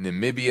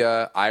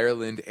 Namibia,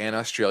 Ireland, and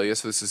Australia.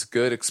 So this is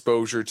good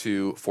exposure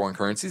to foreign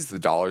currencies. The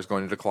dollar is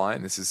going to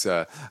decline. This is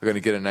going to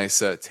get a nice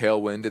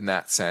tailwind in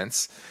that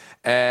sense.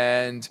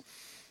 And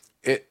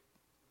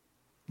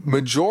the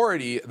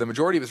majority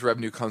of its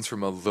revenue comes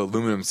from the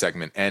aluminum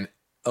segment, and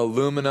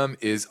aluminum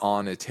is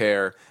on a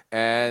tear,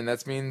 and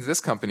that means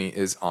this company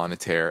is on a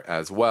tear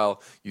as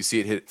well. You see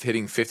it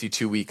hitting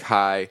 52-week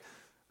high,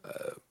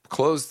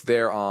 closed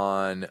there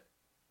on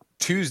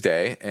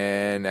Tuesday,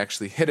 and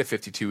actually hit a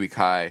 52-week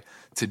high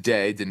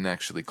today. Didn't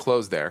actually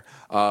close there,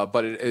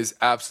 but it is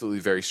absolutely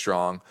very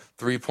strong,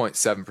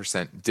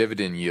 3.7%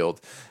 dividend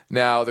yield.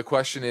 Now, the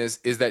question is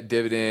that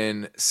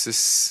dividend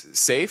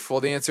safe?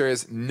 Well, the answer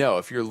is no.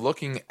 If you're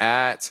looking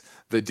at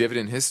the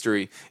dividend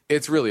history,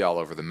 it's really all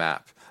over the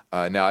map.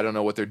 Now, I don't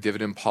know what their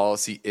dividend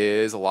policy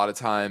is. A lot of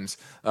times,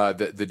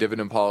 the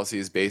dividend policy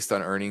is based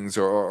on earnings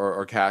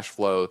or cash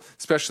flow,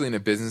 especially in a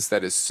business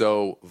that is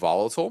so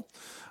volatile.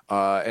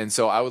 And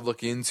so I would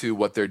look into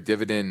what their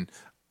dividend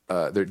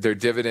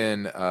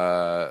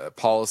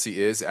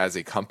policy is as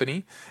a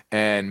company,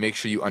 and make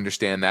sure you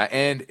understand that.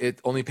 And it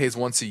only pays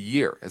once a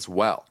year as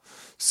well.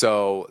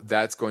 So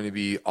that's going to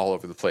be all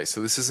over the place.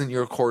 So this isn't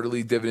your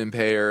quarterly dividend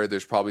payer.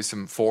 There's probably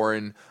some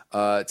foreign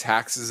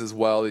taxes as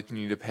well that you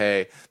need to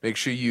pay. Make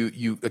sure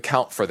you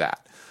account for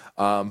that.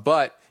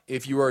 But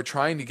if you are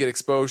trying to get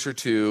exposure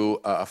to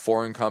a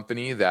foreign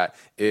company that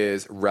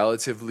is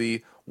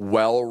relatively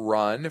well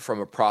run from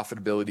a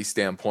profitability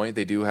standpoint,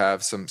 they do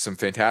have some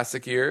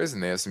fantastic years,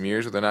 and they have some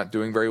years where they're not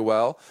doing very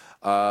well.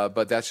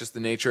 But that's just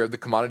the nature of the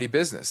commodity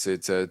business.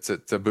 It's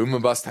a boom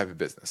and bust type of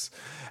business.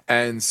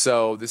 And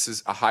so this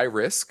is a high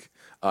risk.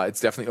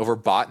 It's definitely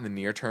overbought in the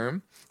near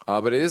term.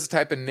 But it is a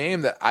type of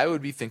name that I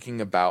would be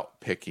thinking about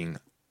picking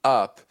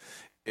up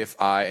if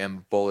I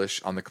am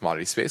bullish on the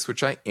commodity space,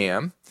 which I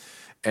am,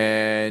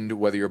 and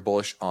whether you're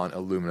bullish on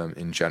aluminum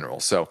in general.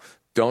 So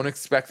don't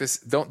expect this.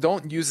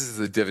 Don't use this as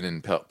a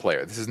dividend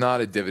player. This is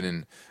not a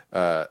dividend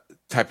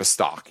type of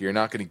stock. You're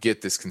not going to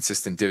get this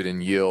consistent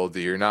dividend yield.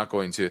 You're not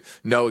going to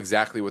know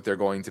exactly what they're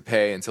going to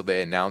pay until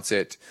they announce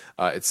it,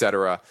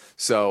 etc.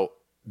 So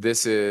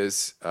this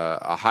is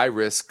a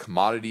high-risk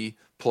commodity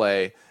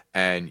play,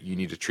 and you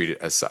need to treat it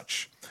as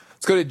such.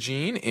 Let's go to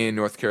Gene in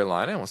North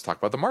Carolina, and let's talk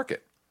about the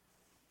market.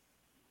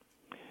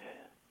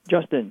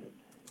 Justin.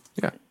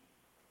 Yeah.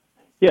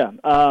 Yeah,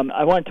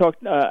 I want to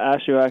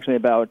ask you actually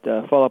about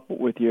follow up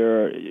with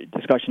your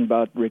discussion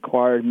about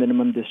required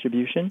minimum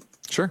distribution.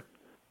 Sure.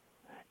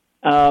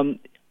 A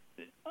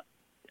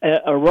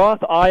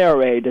Roth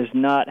IRA does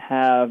not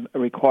have a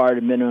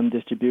required minimum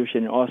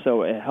distribution.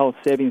 Also, a health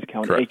savings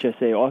account, Correct.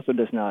 HSA, also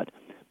does not.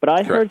 But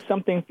I heard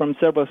something from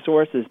several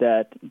sources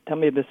that, tell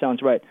me if this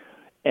sounds right,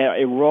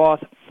 a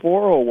Roth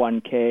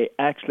 401k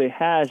actually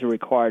has a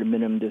required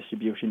minimum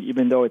distribution,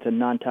 even though it's a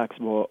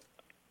non-taxable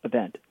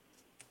event.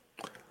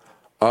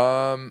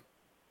 You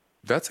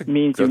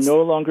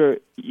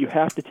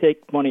have to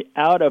take money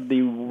out of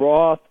the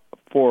Roth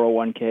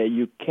 401k.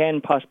 You can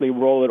possibly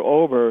roll it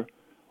over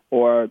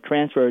or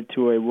transfer it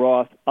to a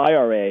Roth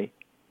IRA,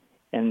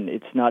 and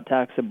it's not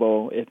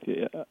taxable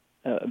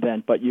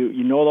event, but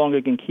you no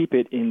longer can keep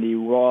it in the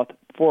Roth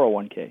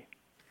 401k.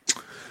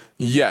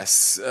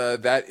 Yes,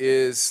 that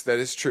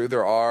is true.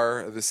 There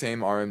are the same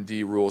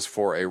RMD rules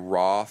for a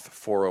Roth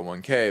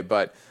 401k,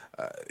 but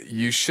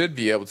you should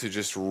be able to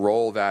just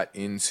roll that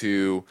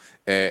into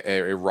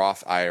a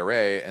Roth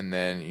IRA, and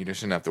then you just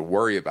shouldn't have to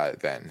worry about it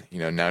then.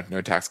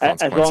 No tax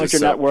consequences. As long as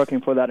you're not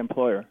working for that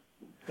employer.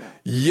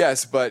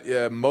 Yes,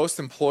 but most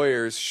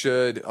employers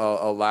should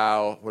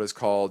allow what is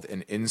called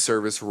an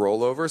in-service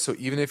rollover. So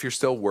even if you're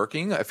still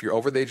working, if you're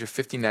over the age of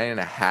 59 and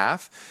a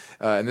half,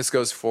 and this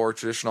goes for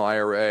traditional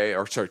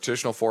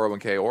traditional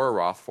 401k or a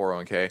Roth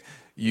 401k,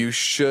 you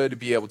should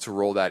be able to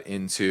roll that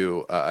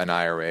into an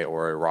IRA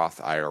or a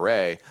Roth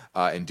IRA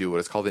and do what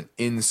is called an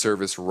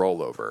in-service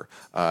rollover.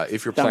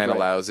 If your plan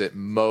allows it,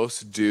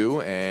 most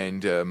do,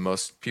 and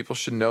most people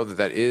should know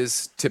that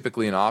is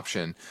typically an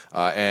option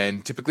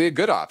and typically a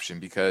good option,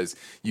 because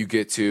you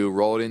get to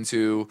roll it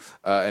into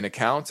an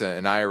account,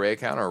 an IRA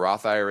account or a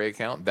Roth IRA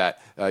account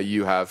that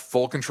you have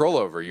full control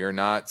over. You're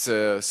not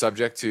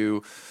subject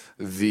to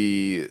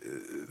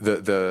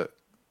the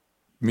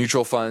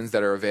mutual funds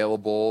that are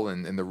available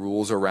and the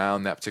rules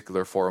around that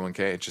particular 401k.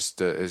 It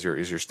just is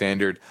your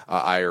standard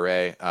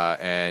IRA.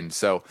 And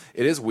so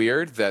it is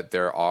weird that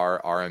there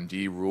are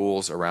RMD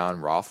rules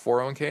around Roth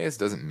 401ks. It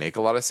doesn't make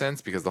a lot of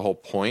sense, because the whole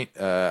point,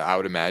 I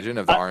would imagine,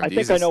 of the RMDs I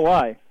think I know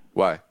why.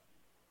 Why?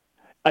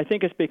 I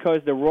think it's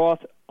because the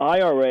Roth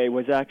IRA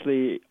was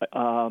actually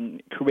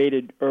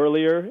created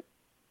earlier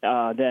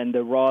than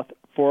the Roth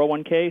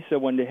 401k. So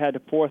when they had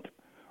the fourth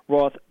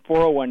Roth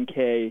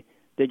 401k,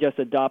 they just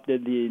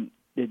adopted the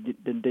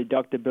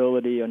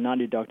deductibility or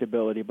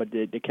non-deductibility, but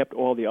they kept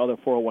all the other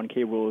 401k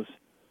rules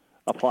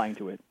applying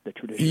to it, the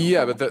traditional.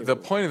 Yeah, but the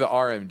point of the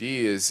RMD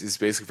is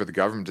basically for the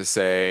government to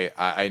say,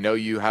 I know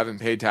you haven't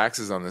paid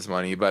taxes on this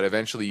money, but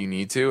eventually you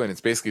need to, and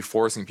it's basically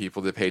forcing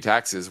people to pay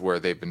taxes where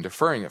they've been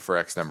deferring it for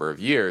X number of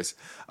years.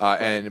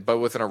 But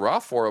within a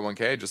Roth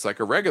 401k, just like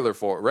a regular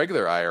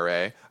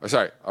IRA,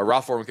 a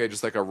Roth 401k,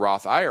 just like a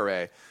Roth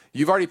IRA,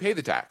 you've already paid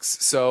the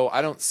tax. So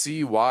I don't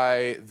see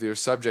why they're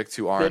subject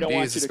to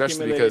RMDs,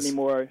 especially because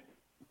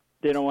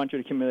they don't want you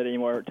to accumulate any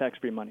more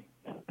tax-free money.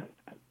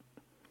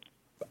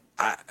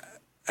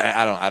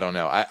 I don't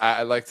know.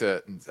 I like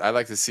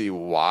to see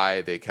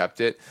why they kept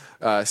it,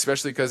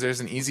 especially because there's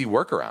an easy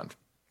workaround.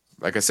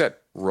 Like I said,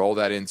 roll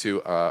that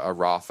into a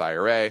Roth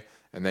IRA,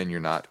 and then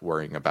you're not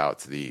worrying about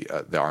the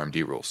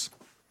RMD rules.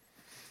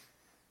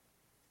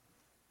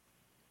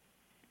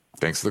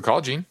 Thanks for the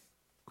call, Gene.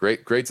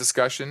 Great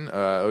discussion.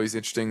 Always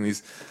interesting.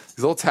 These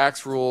little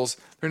tax rules,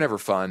 they're never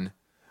fun.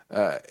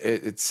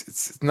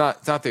 It's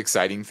not the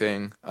exciting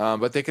thing,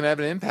 but they can have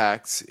an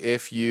impact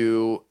if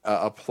you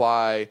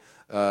apply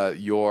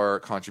your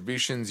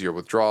contributions, your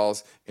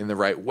withdrawals in the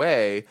right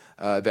way.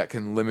 That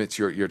can limit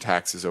your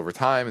taxes over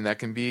time, and that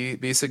can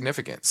be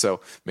significant. So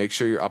make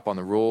sure you're up on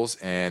the rules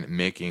and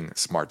making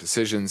smart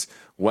decisions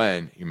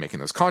when you're making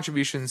those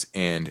contributions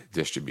and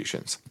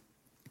distributions.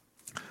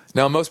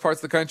 Now, in most parts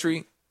of the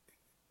country,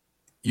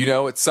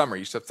 it's summer.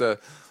 You just have to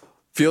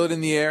feel it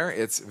in the air.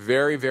 It's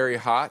very, very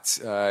hot.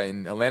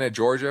 In Atlanta,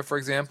 Georgia, for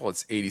example,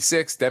 it's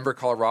 86. Denver,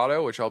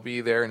 Colorado, which I'll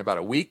be there in about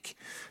a week,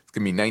 it's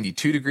going to be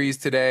 92 degrees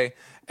today.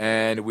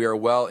 And we are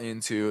well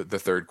into the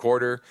third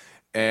quarter.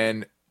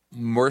 And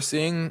we're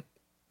seeing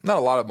not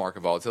a lot of market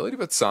volatility,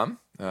 but some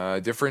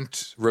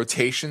different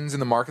rotations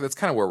in the market. That's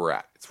kind of where we're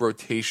at. It's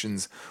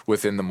rotations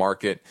within the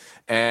market.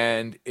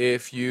 And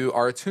if you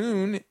are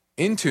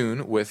in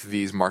tune with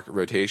these market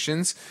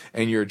rotations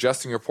and you're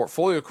adjusting your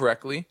portfolio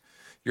correctly,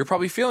 you're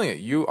probably feeling it.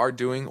 You are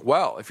doing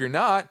well. If you're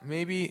not,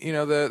 maybe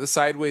the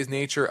sideways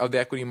nature of the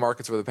equity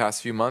markets over the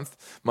past few months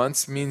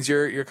means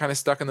you're kind of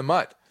stuck in the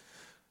mud.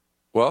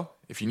 Well,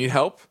 if you need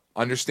help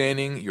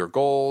understanding your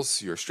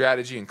goals, your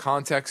strategy, and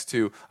context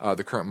to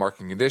the current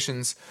market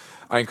conditions,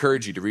 I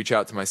encourage you to reach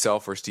out to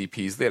myself or Steve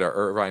Peasley at our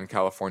Irvine,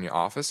 California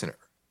office in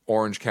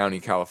Orange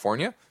County,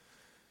 California.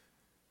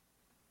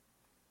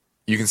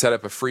 You can set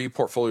up a free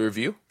portfolio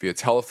review via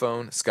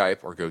telephone, Skype,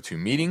 or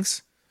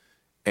GoToMeetings.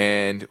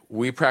 And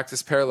we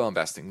practice parallel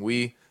investing.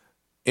 We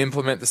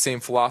implement the same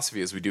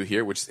philosophy as we do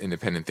here, which is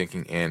independent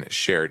thinking and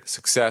shared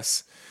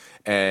success.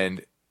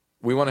 And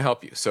we want to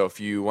help you. So if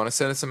you want to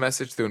send us a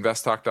message through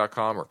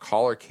investtalk.com or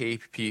call our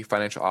KPP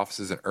financial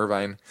offices in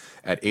Irvine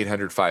at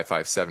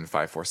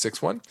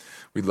 800-557-5461,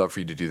 we'd love for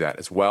you to do that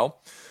as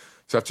well.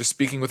 So after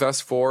speaking with us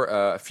for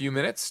a few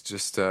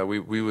minutes, we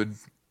would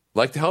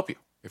like to help you.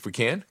 If we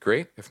can,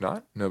 great. If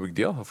not, no big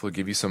deal. Hopefully we'll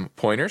give you some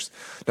pointers.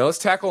 Now let's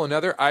tackle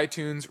another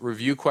iTunes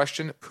review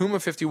question.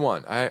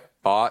 Puma51. I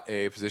bought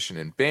a position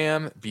in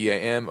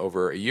BAM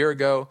over a year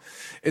ago.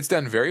 It's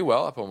done very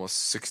well, up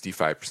almost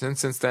 65%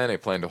 since then. I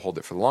plan to hold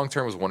it for the long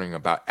term. I was wondering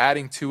about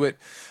adding to it.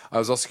 I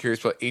was also curious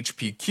about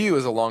HPQ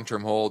as a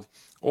long-term hold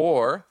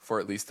or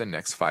for at least the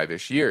next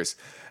 5-ish years.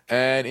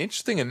 And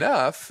interesting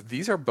enough,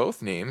 these are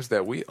both names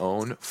that we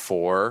own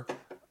for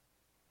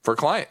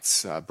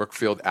clients.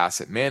 Brookfield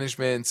Asset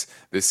Management.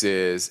 This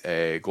is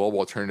a global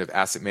alternative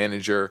asset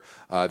manager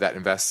that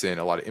invests in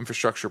a lot of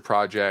infrastructure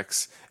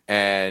projects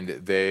and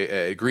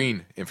they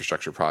green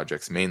infrastructure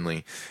projects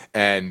mainly.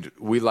 And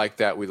we like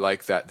that. We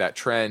like that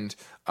trend.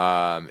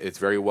 It's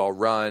very well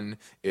run.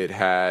 It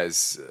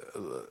has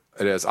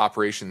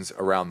operations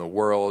around the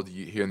world,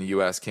 here in the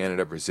U.S.,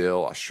 Canada,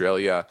 Brazil,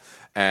 Australia.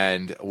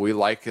 And we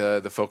like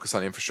the focus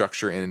on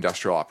infrastructure and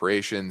industrial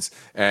operations.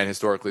 And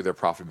historically, their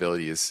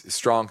profitability is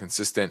strong,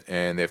 consistent,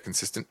 and they have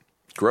consistent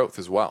growth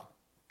as well.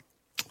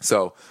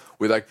 So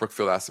we like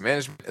Brookfield Asset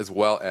Management as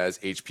well as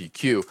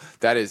HPQ.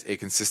 That is a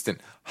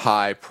consistent,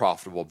 high,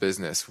 profitable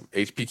business.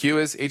 HPQ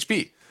is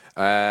HP.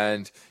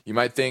 And you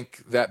might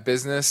think that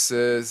business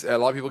is, a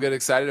lot of people get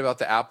excited about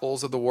the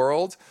Apples of the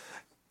world.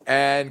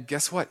 And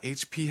guess what?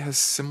 HP has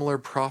similar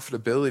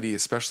profitability,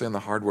 especially on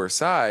the hardware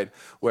side,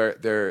 where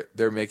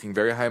they're making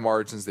very high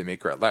margins. They make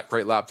great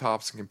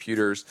laptops and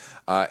computers,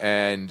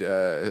 and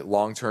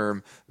long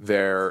term,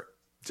 they're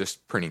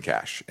just printing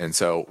cash. And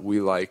so we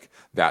like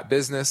that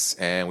business,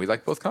 and we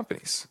like both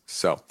companies.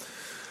 So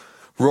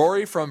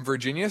Rory from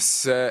Virginia,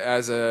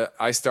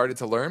 I started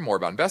to learn more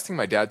about investing.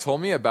 My dad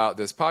told me about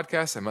this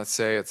podcast. I must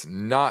say it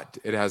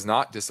has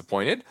not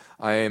disappointed.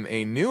 I am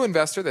a new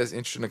investor that is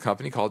interested in a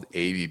company called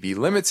ABB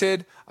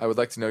Limited. I would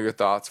like to know your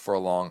thoughts for a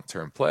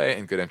long-term play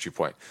and good entry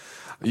point.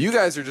 You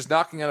guys are just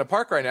knocking out of the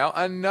park right now.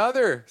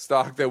 Another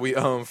stock that we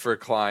own for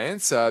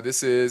clients.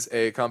 This is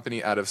a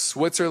company out of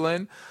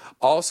Switzerland.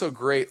 Also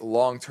great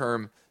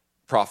long-term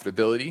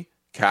profitability,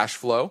 cash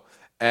flow,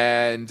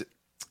 and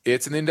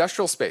it's in the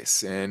industrial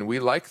space, and we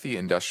like the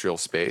industrial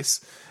space.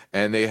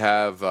 And they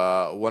have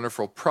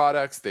wonderful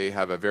products. They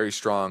have a very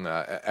strong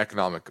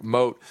economic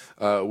moat,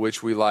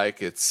 which we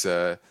like. It's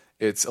a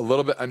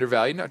little bit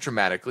undervalued, not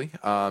dramatically.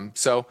 But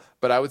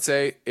I would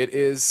say it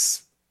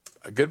is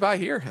a good buy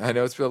here. I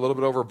know it's been a little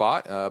bit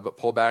overbought, but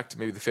pull back to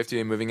maybe the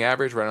 50-day moving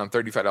average, right around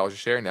 $35 a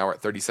share. Now we're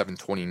at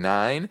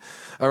 $37.29.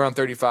 Around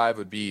 35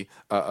 would be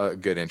a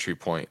good entry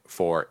point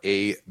for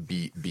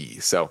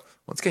ABB. So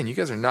once again, you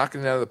guys are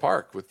knocking it out of the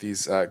park with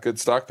these good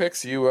stock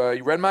picks. You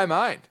read my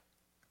mind,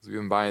 because we've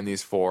been buying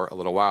these for a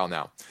little while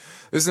now.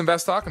 This is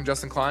Invest Talk. I'm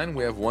Justin Klein.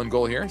 We have one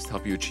goal here, is to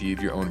help you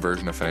achieve your own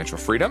version of financial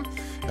freedom.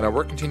 And our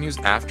work continues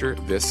after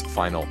this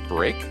final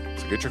break.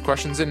 So get your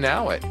questions in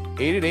now at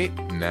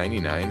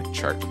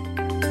 888-99-CHART.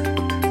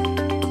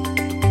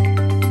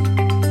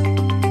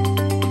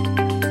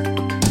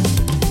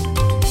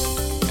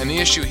 And the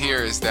issue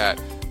here is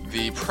that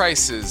the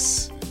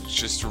prices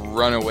just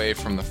run away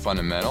from the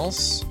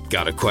fundamentals.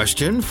 Got a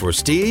question for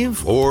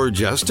Steve or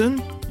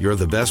Justin? You're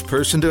the best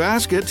person to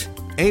ask it.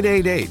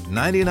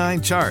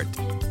 888-99-CHART.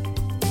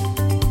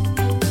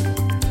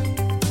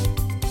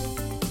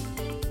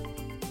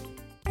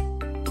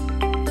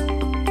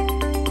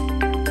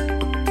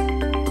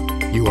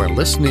 You are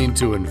listening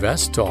to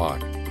Invest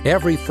Talk.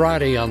 Every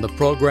Friday on the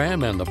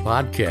program and the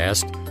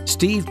podcast,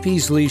 Steve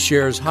Peasley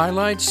shares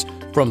highlights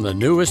from the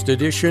newest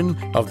edition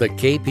of the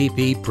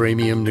KPP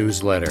Premium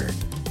Newsletter.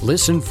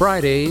 Listen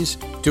Fridays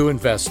to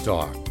Invest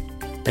Talk.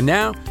 And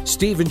now,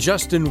 Steve and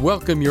Justin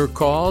welcome your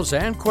calls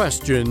and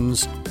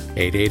questions.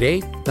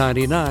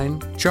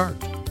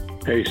 888-99-CHART.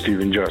 Hey, Steve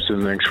and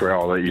Justin. Thanks for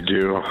all that you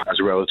do. As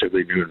a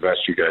relatively new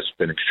investor, you guys have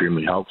been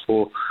extremely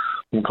helpful.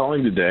 I'm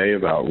calling today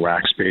about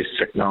Rackspace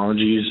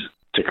Technologies,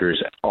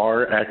 tickers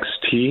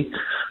RXT.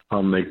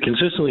 They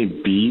consistently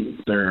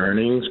beat their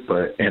earnings,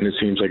 and it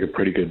seems like a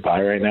pretty good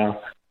buy right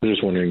now. I'm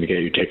just wondering to get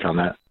your take on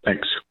that.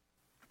 Thanks.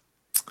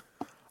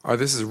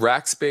 This is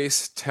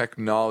Rackspace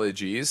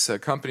Technologies, a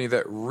company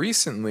that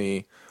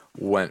recently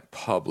went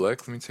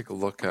public. Let me take a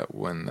look at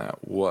when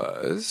that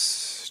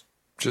was.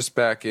 Just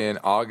back in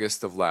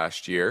August of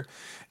last year.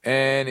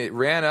 And it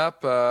ran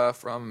up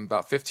from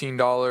about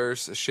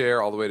 $15 a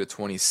share all the way to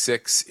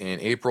 $26 in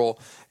April.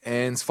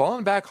 And it's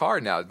fallen back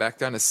hard now, back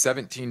down to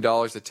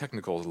 $17. The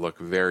technicals look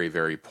very,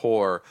 very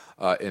poor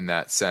in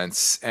that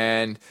sense.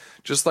 And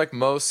just like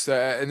most,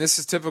 and this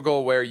is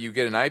typical where you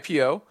get an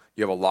IPO,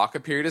 you have a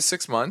lockup period of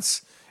 6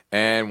 months.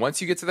 And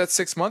once you get to that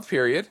 6 month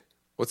period,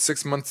 what's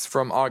 6 months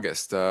from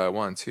August?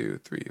 1, 2,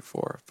 3,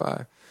 4,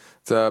 5.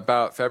 It's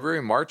about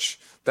February, March.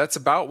 That's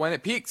about when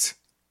it peaked.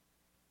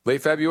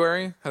 Late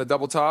February, had a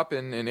double top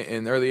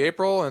in early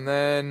April, and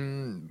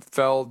then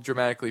fell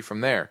dramatically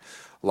from there.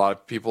 A lot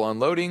of people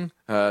unloading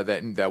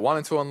that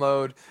wanted to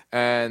unload,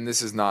 and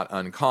this is not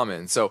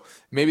uncommon. So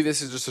maybe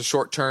this is just a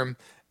short-term,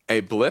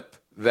 a blip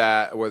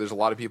where there's a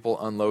lot of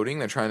people unloading.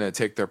 They're trying to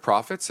take their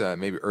profits,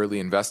 maybe early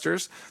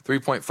investors.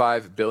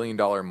 $3.5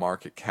 billion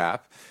market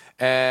cap.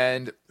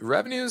 And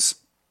revenues,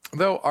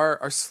 though,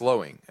 are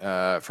slowing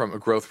from a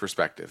growth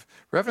perspective.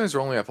 Revenues are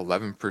only up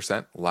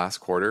 11% last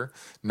quarter,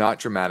 not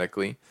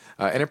dramatically.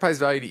 Enterprise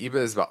value to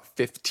EBITDA is about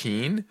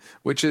 15,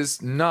 which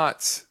is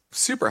not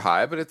super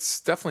high, but it's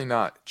definitely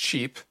not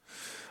cheap.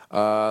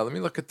 Let me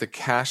look at the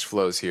cash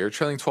flows here.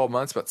 Trailing 12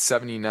 months, about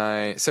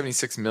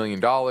 $76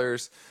 million.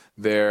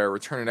 Their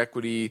return on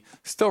equity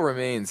still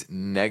remains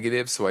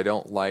negative, so I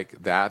don't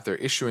like that. They're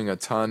issuing a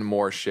ton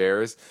more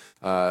shares.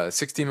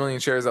 16 million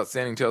shares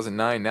outstanding in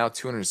 2009, now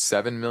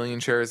 207 million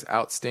shares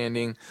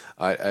outstanding.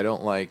 I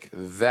don't like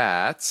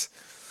that.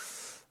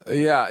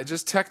 Yeah,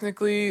 just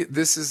technically,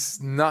 this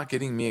is not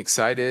getting me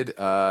excited.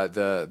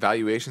 The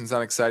valuation's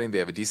not exciting. They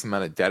have a decent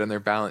amount of debt on their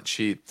balance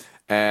sheet.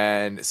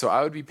 And so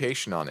I would be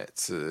patient on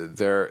it.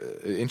 They're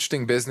an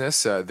interesting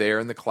business. They are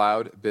in the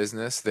cloud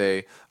business.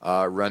 They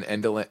run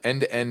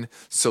end-to-end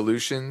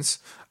solutions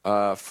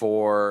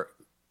for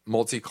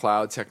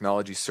multi-cloud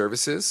technology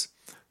services.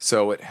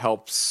 So it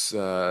helps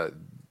the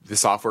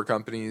software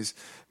companies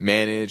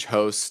manage,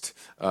 host,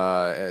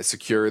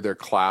 secure their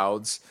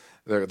clouds,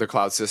 their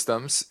cloud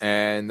systems.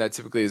 And that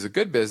typically is a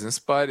good business,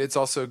 but it's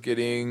also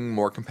getting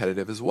more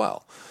competitive as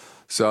well.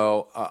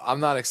 So I'm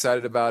not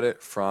excited about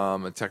it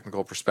from a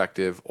technical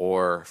perspective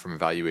or from a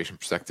valuation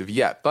perspective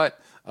yet,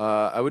 but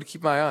I would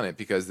keep my eye on it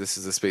because this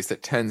is a space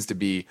that tends to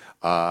be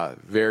a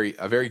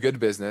very good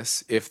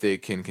business if they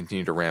can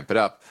continue to ramp it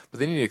up, but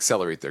they need to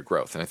accelerate their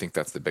growth, and I think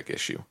that's the big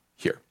issue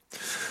here.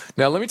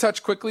 Now, let me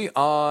touch quickly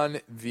on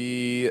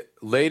the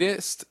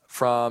latest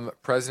from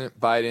President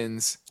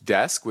Biden's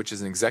desk, which is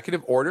an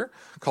executive order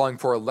calling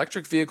for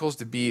electric vehicles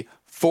to be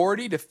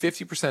 40 to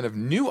 50% of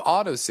new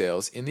auto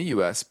sales in the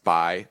U.S.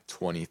 by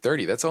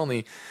 2030. That's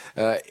only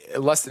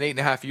less than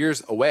 8.5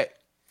 years away.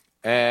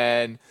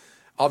 And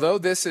although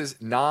this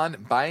is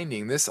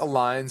non-binding, this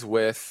aligns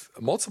with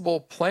multiple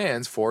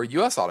plans for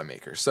U.S.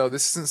 automakers. So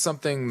this isn't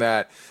something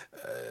that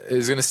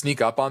is going to sneak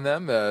up on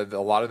them. A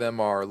lot of them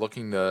are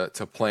looking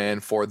to plan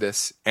for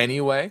this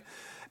anyway.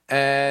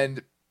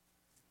 And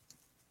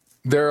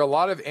there are a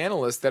lot of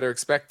analysts that are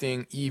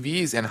expecting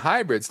EVs and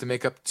hybrids to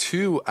make up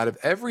 2 out of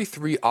every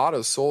 3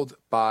 autos sold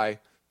by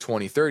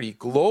 2030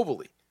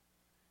 globally.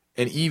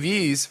 And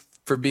EVs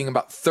for being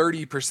about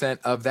 30%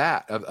 of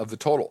that, of the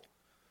total.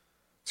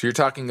 So you're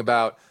talking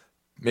about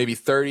maybe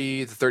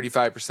 30 to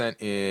 35%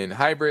 in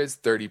hybrids,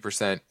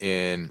 30%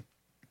 in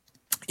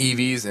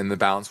EVs, and the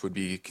balance would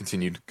be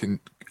continued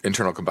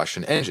internal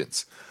combustion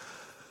engines.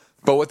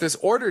 But what this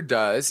order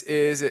does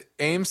is it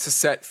aims to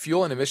set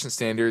fuel and emission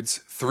standards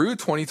through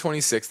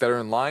 2026 that are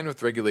in line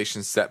with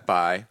regulations set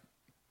by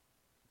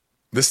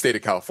the state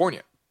of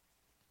California.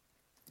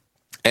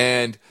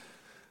 And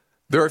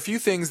there are a few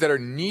things that are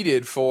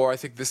needed for, I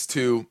think, this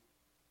to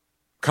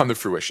come to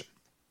fruition.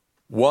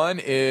 One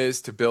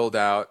is to build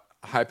out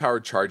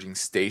high-powered charging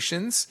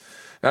stations.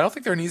 Now, I don't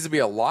think there needs to be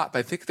a lot, but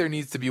I think there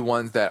needs to be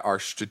ones that are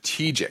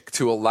strategic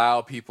to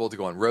allow people to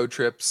go on road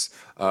trips.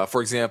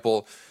 For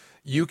example,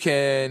 you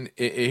can,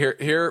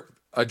 here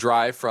a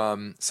drive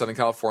from Southern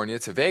California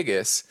to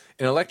Vegas,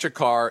 an electric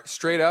car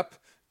straight up,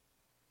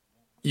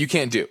 you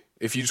can't do.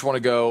 If you just want to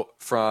go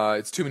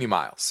it's too many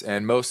miles,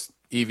 and most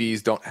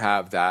EVs don't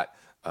have that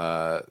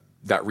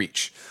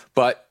reach.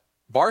 But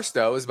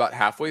Barstow is about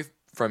halfway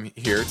from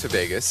here to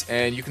Vegas,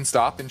 and you can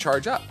stop and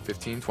charge up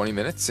 15, 20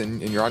 minutes,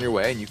 and you're on your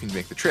way, and you can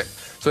make the trip.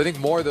 So I think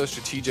more of those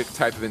strategic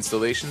type of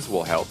installations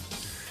will help.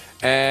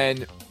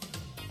 And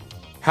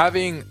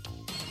having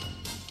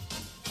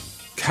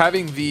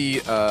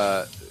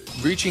the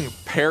reaching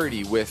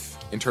parity with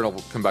internal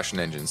combustion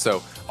engines.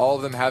 So all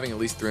of them having at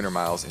least 300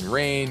 miles in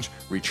range,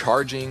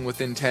 recharging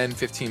within 10,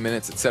 15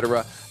 minutes,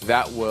 etc.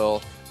 That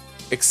will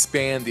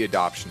expand the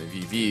adoption of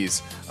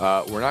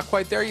EVs. We're not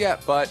quite there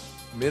yet, but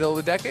middle of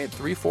the decade,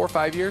 3, 4,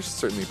 5 years,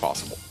 certainly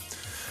possible.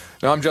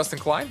 Now, I'm Justin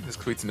Klein. This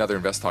completes another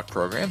Invest Talk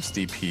program.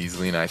 Steve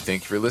Peasley and I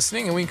thank you for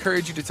listening, and we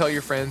encourage you to tell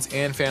your friends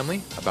and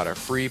family about our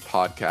free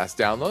podcast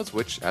downloads,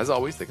 which, as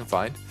always, they can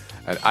find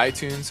at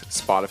iTunes,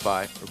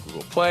 Spotify, or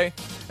Google Play,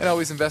 and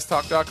always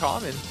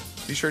investtalk.com, and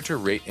be sure to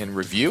rate and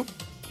review.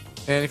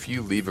 And if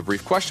you leave a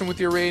brief question with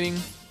your rating,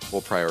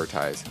 we'll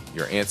prioritize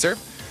your answer.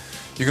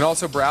 You can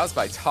also browse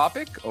by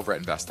topic over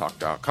at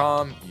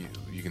investtalk.com.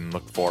 You can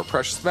look for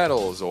precious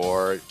metals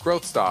or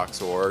growth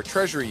stocks or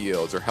treasury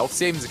yields or health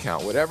savings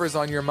account, whatever's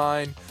on your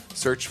mind.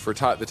 Search for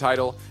the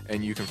title,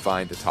 and you can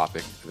find a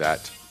topic that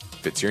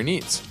fits your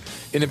needs.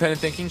 Independent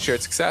thinking,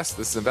 shared success.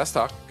 This is Invest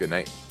Talk. Good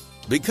night.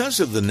 Because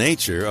of the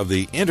nature of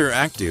the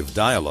interactive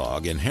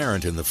dialogue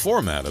inherent in the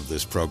format of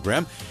this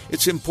program,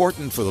 it's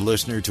important for the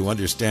listener to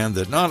understand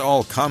that not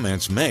all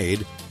comments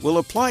made will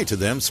apply to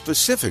them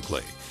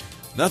specifically.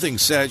 Nothing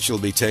said shall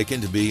be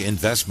taken to be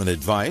investment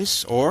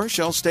advice, or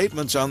shall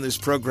statements on this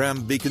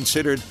program be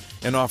considered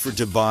an offer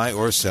to buy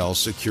or sell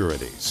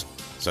securities.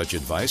 Such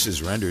advice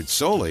is rendered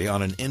solely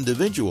on an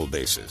individual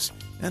basis,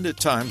 and at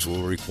times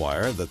will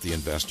require that the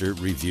investor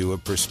review a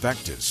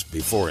prospectus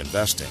before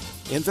investing.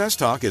 Invest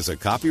Talk is a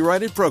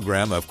copyrighted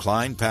program of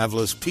Klein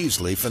Pavlis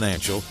Peasley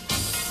Financial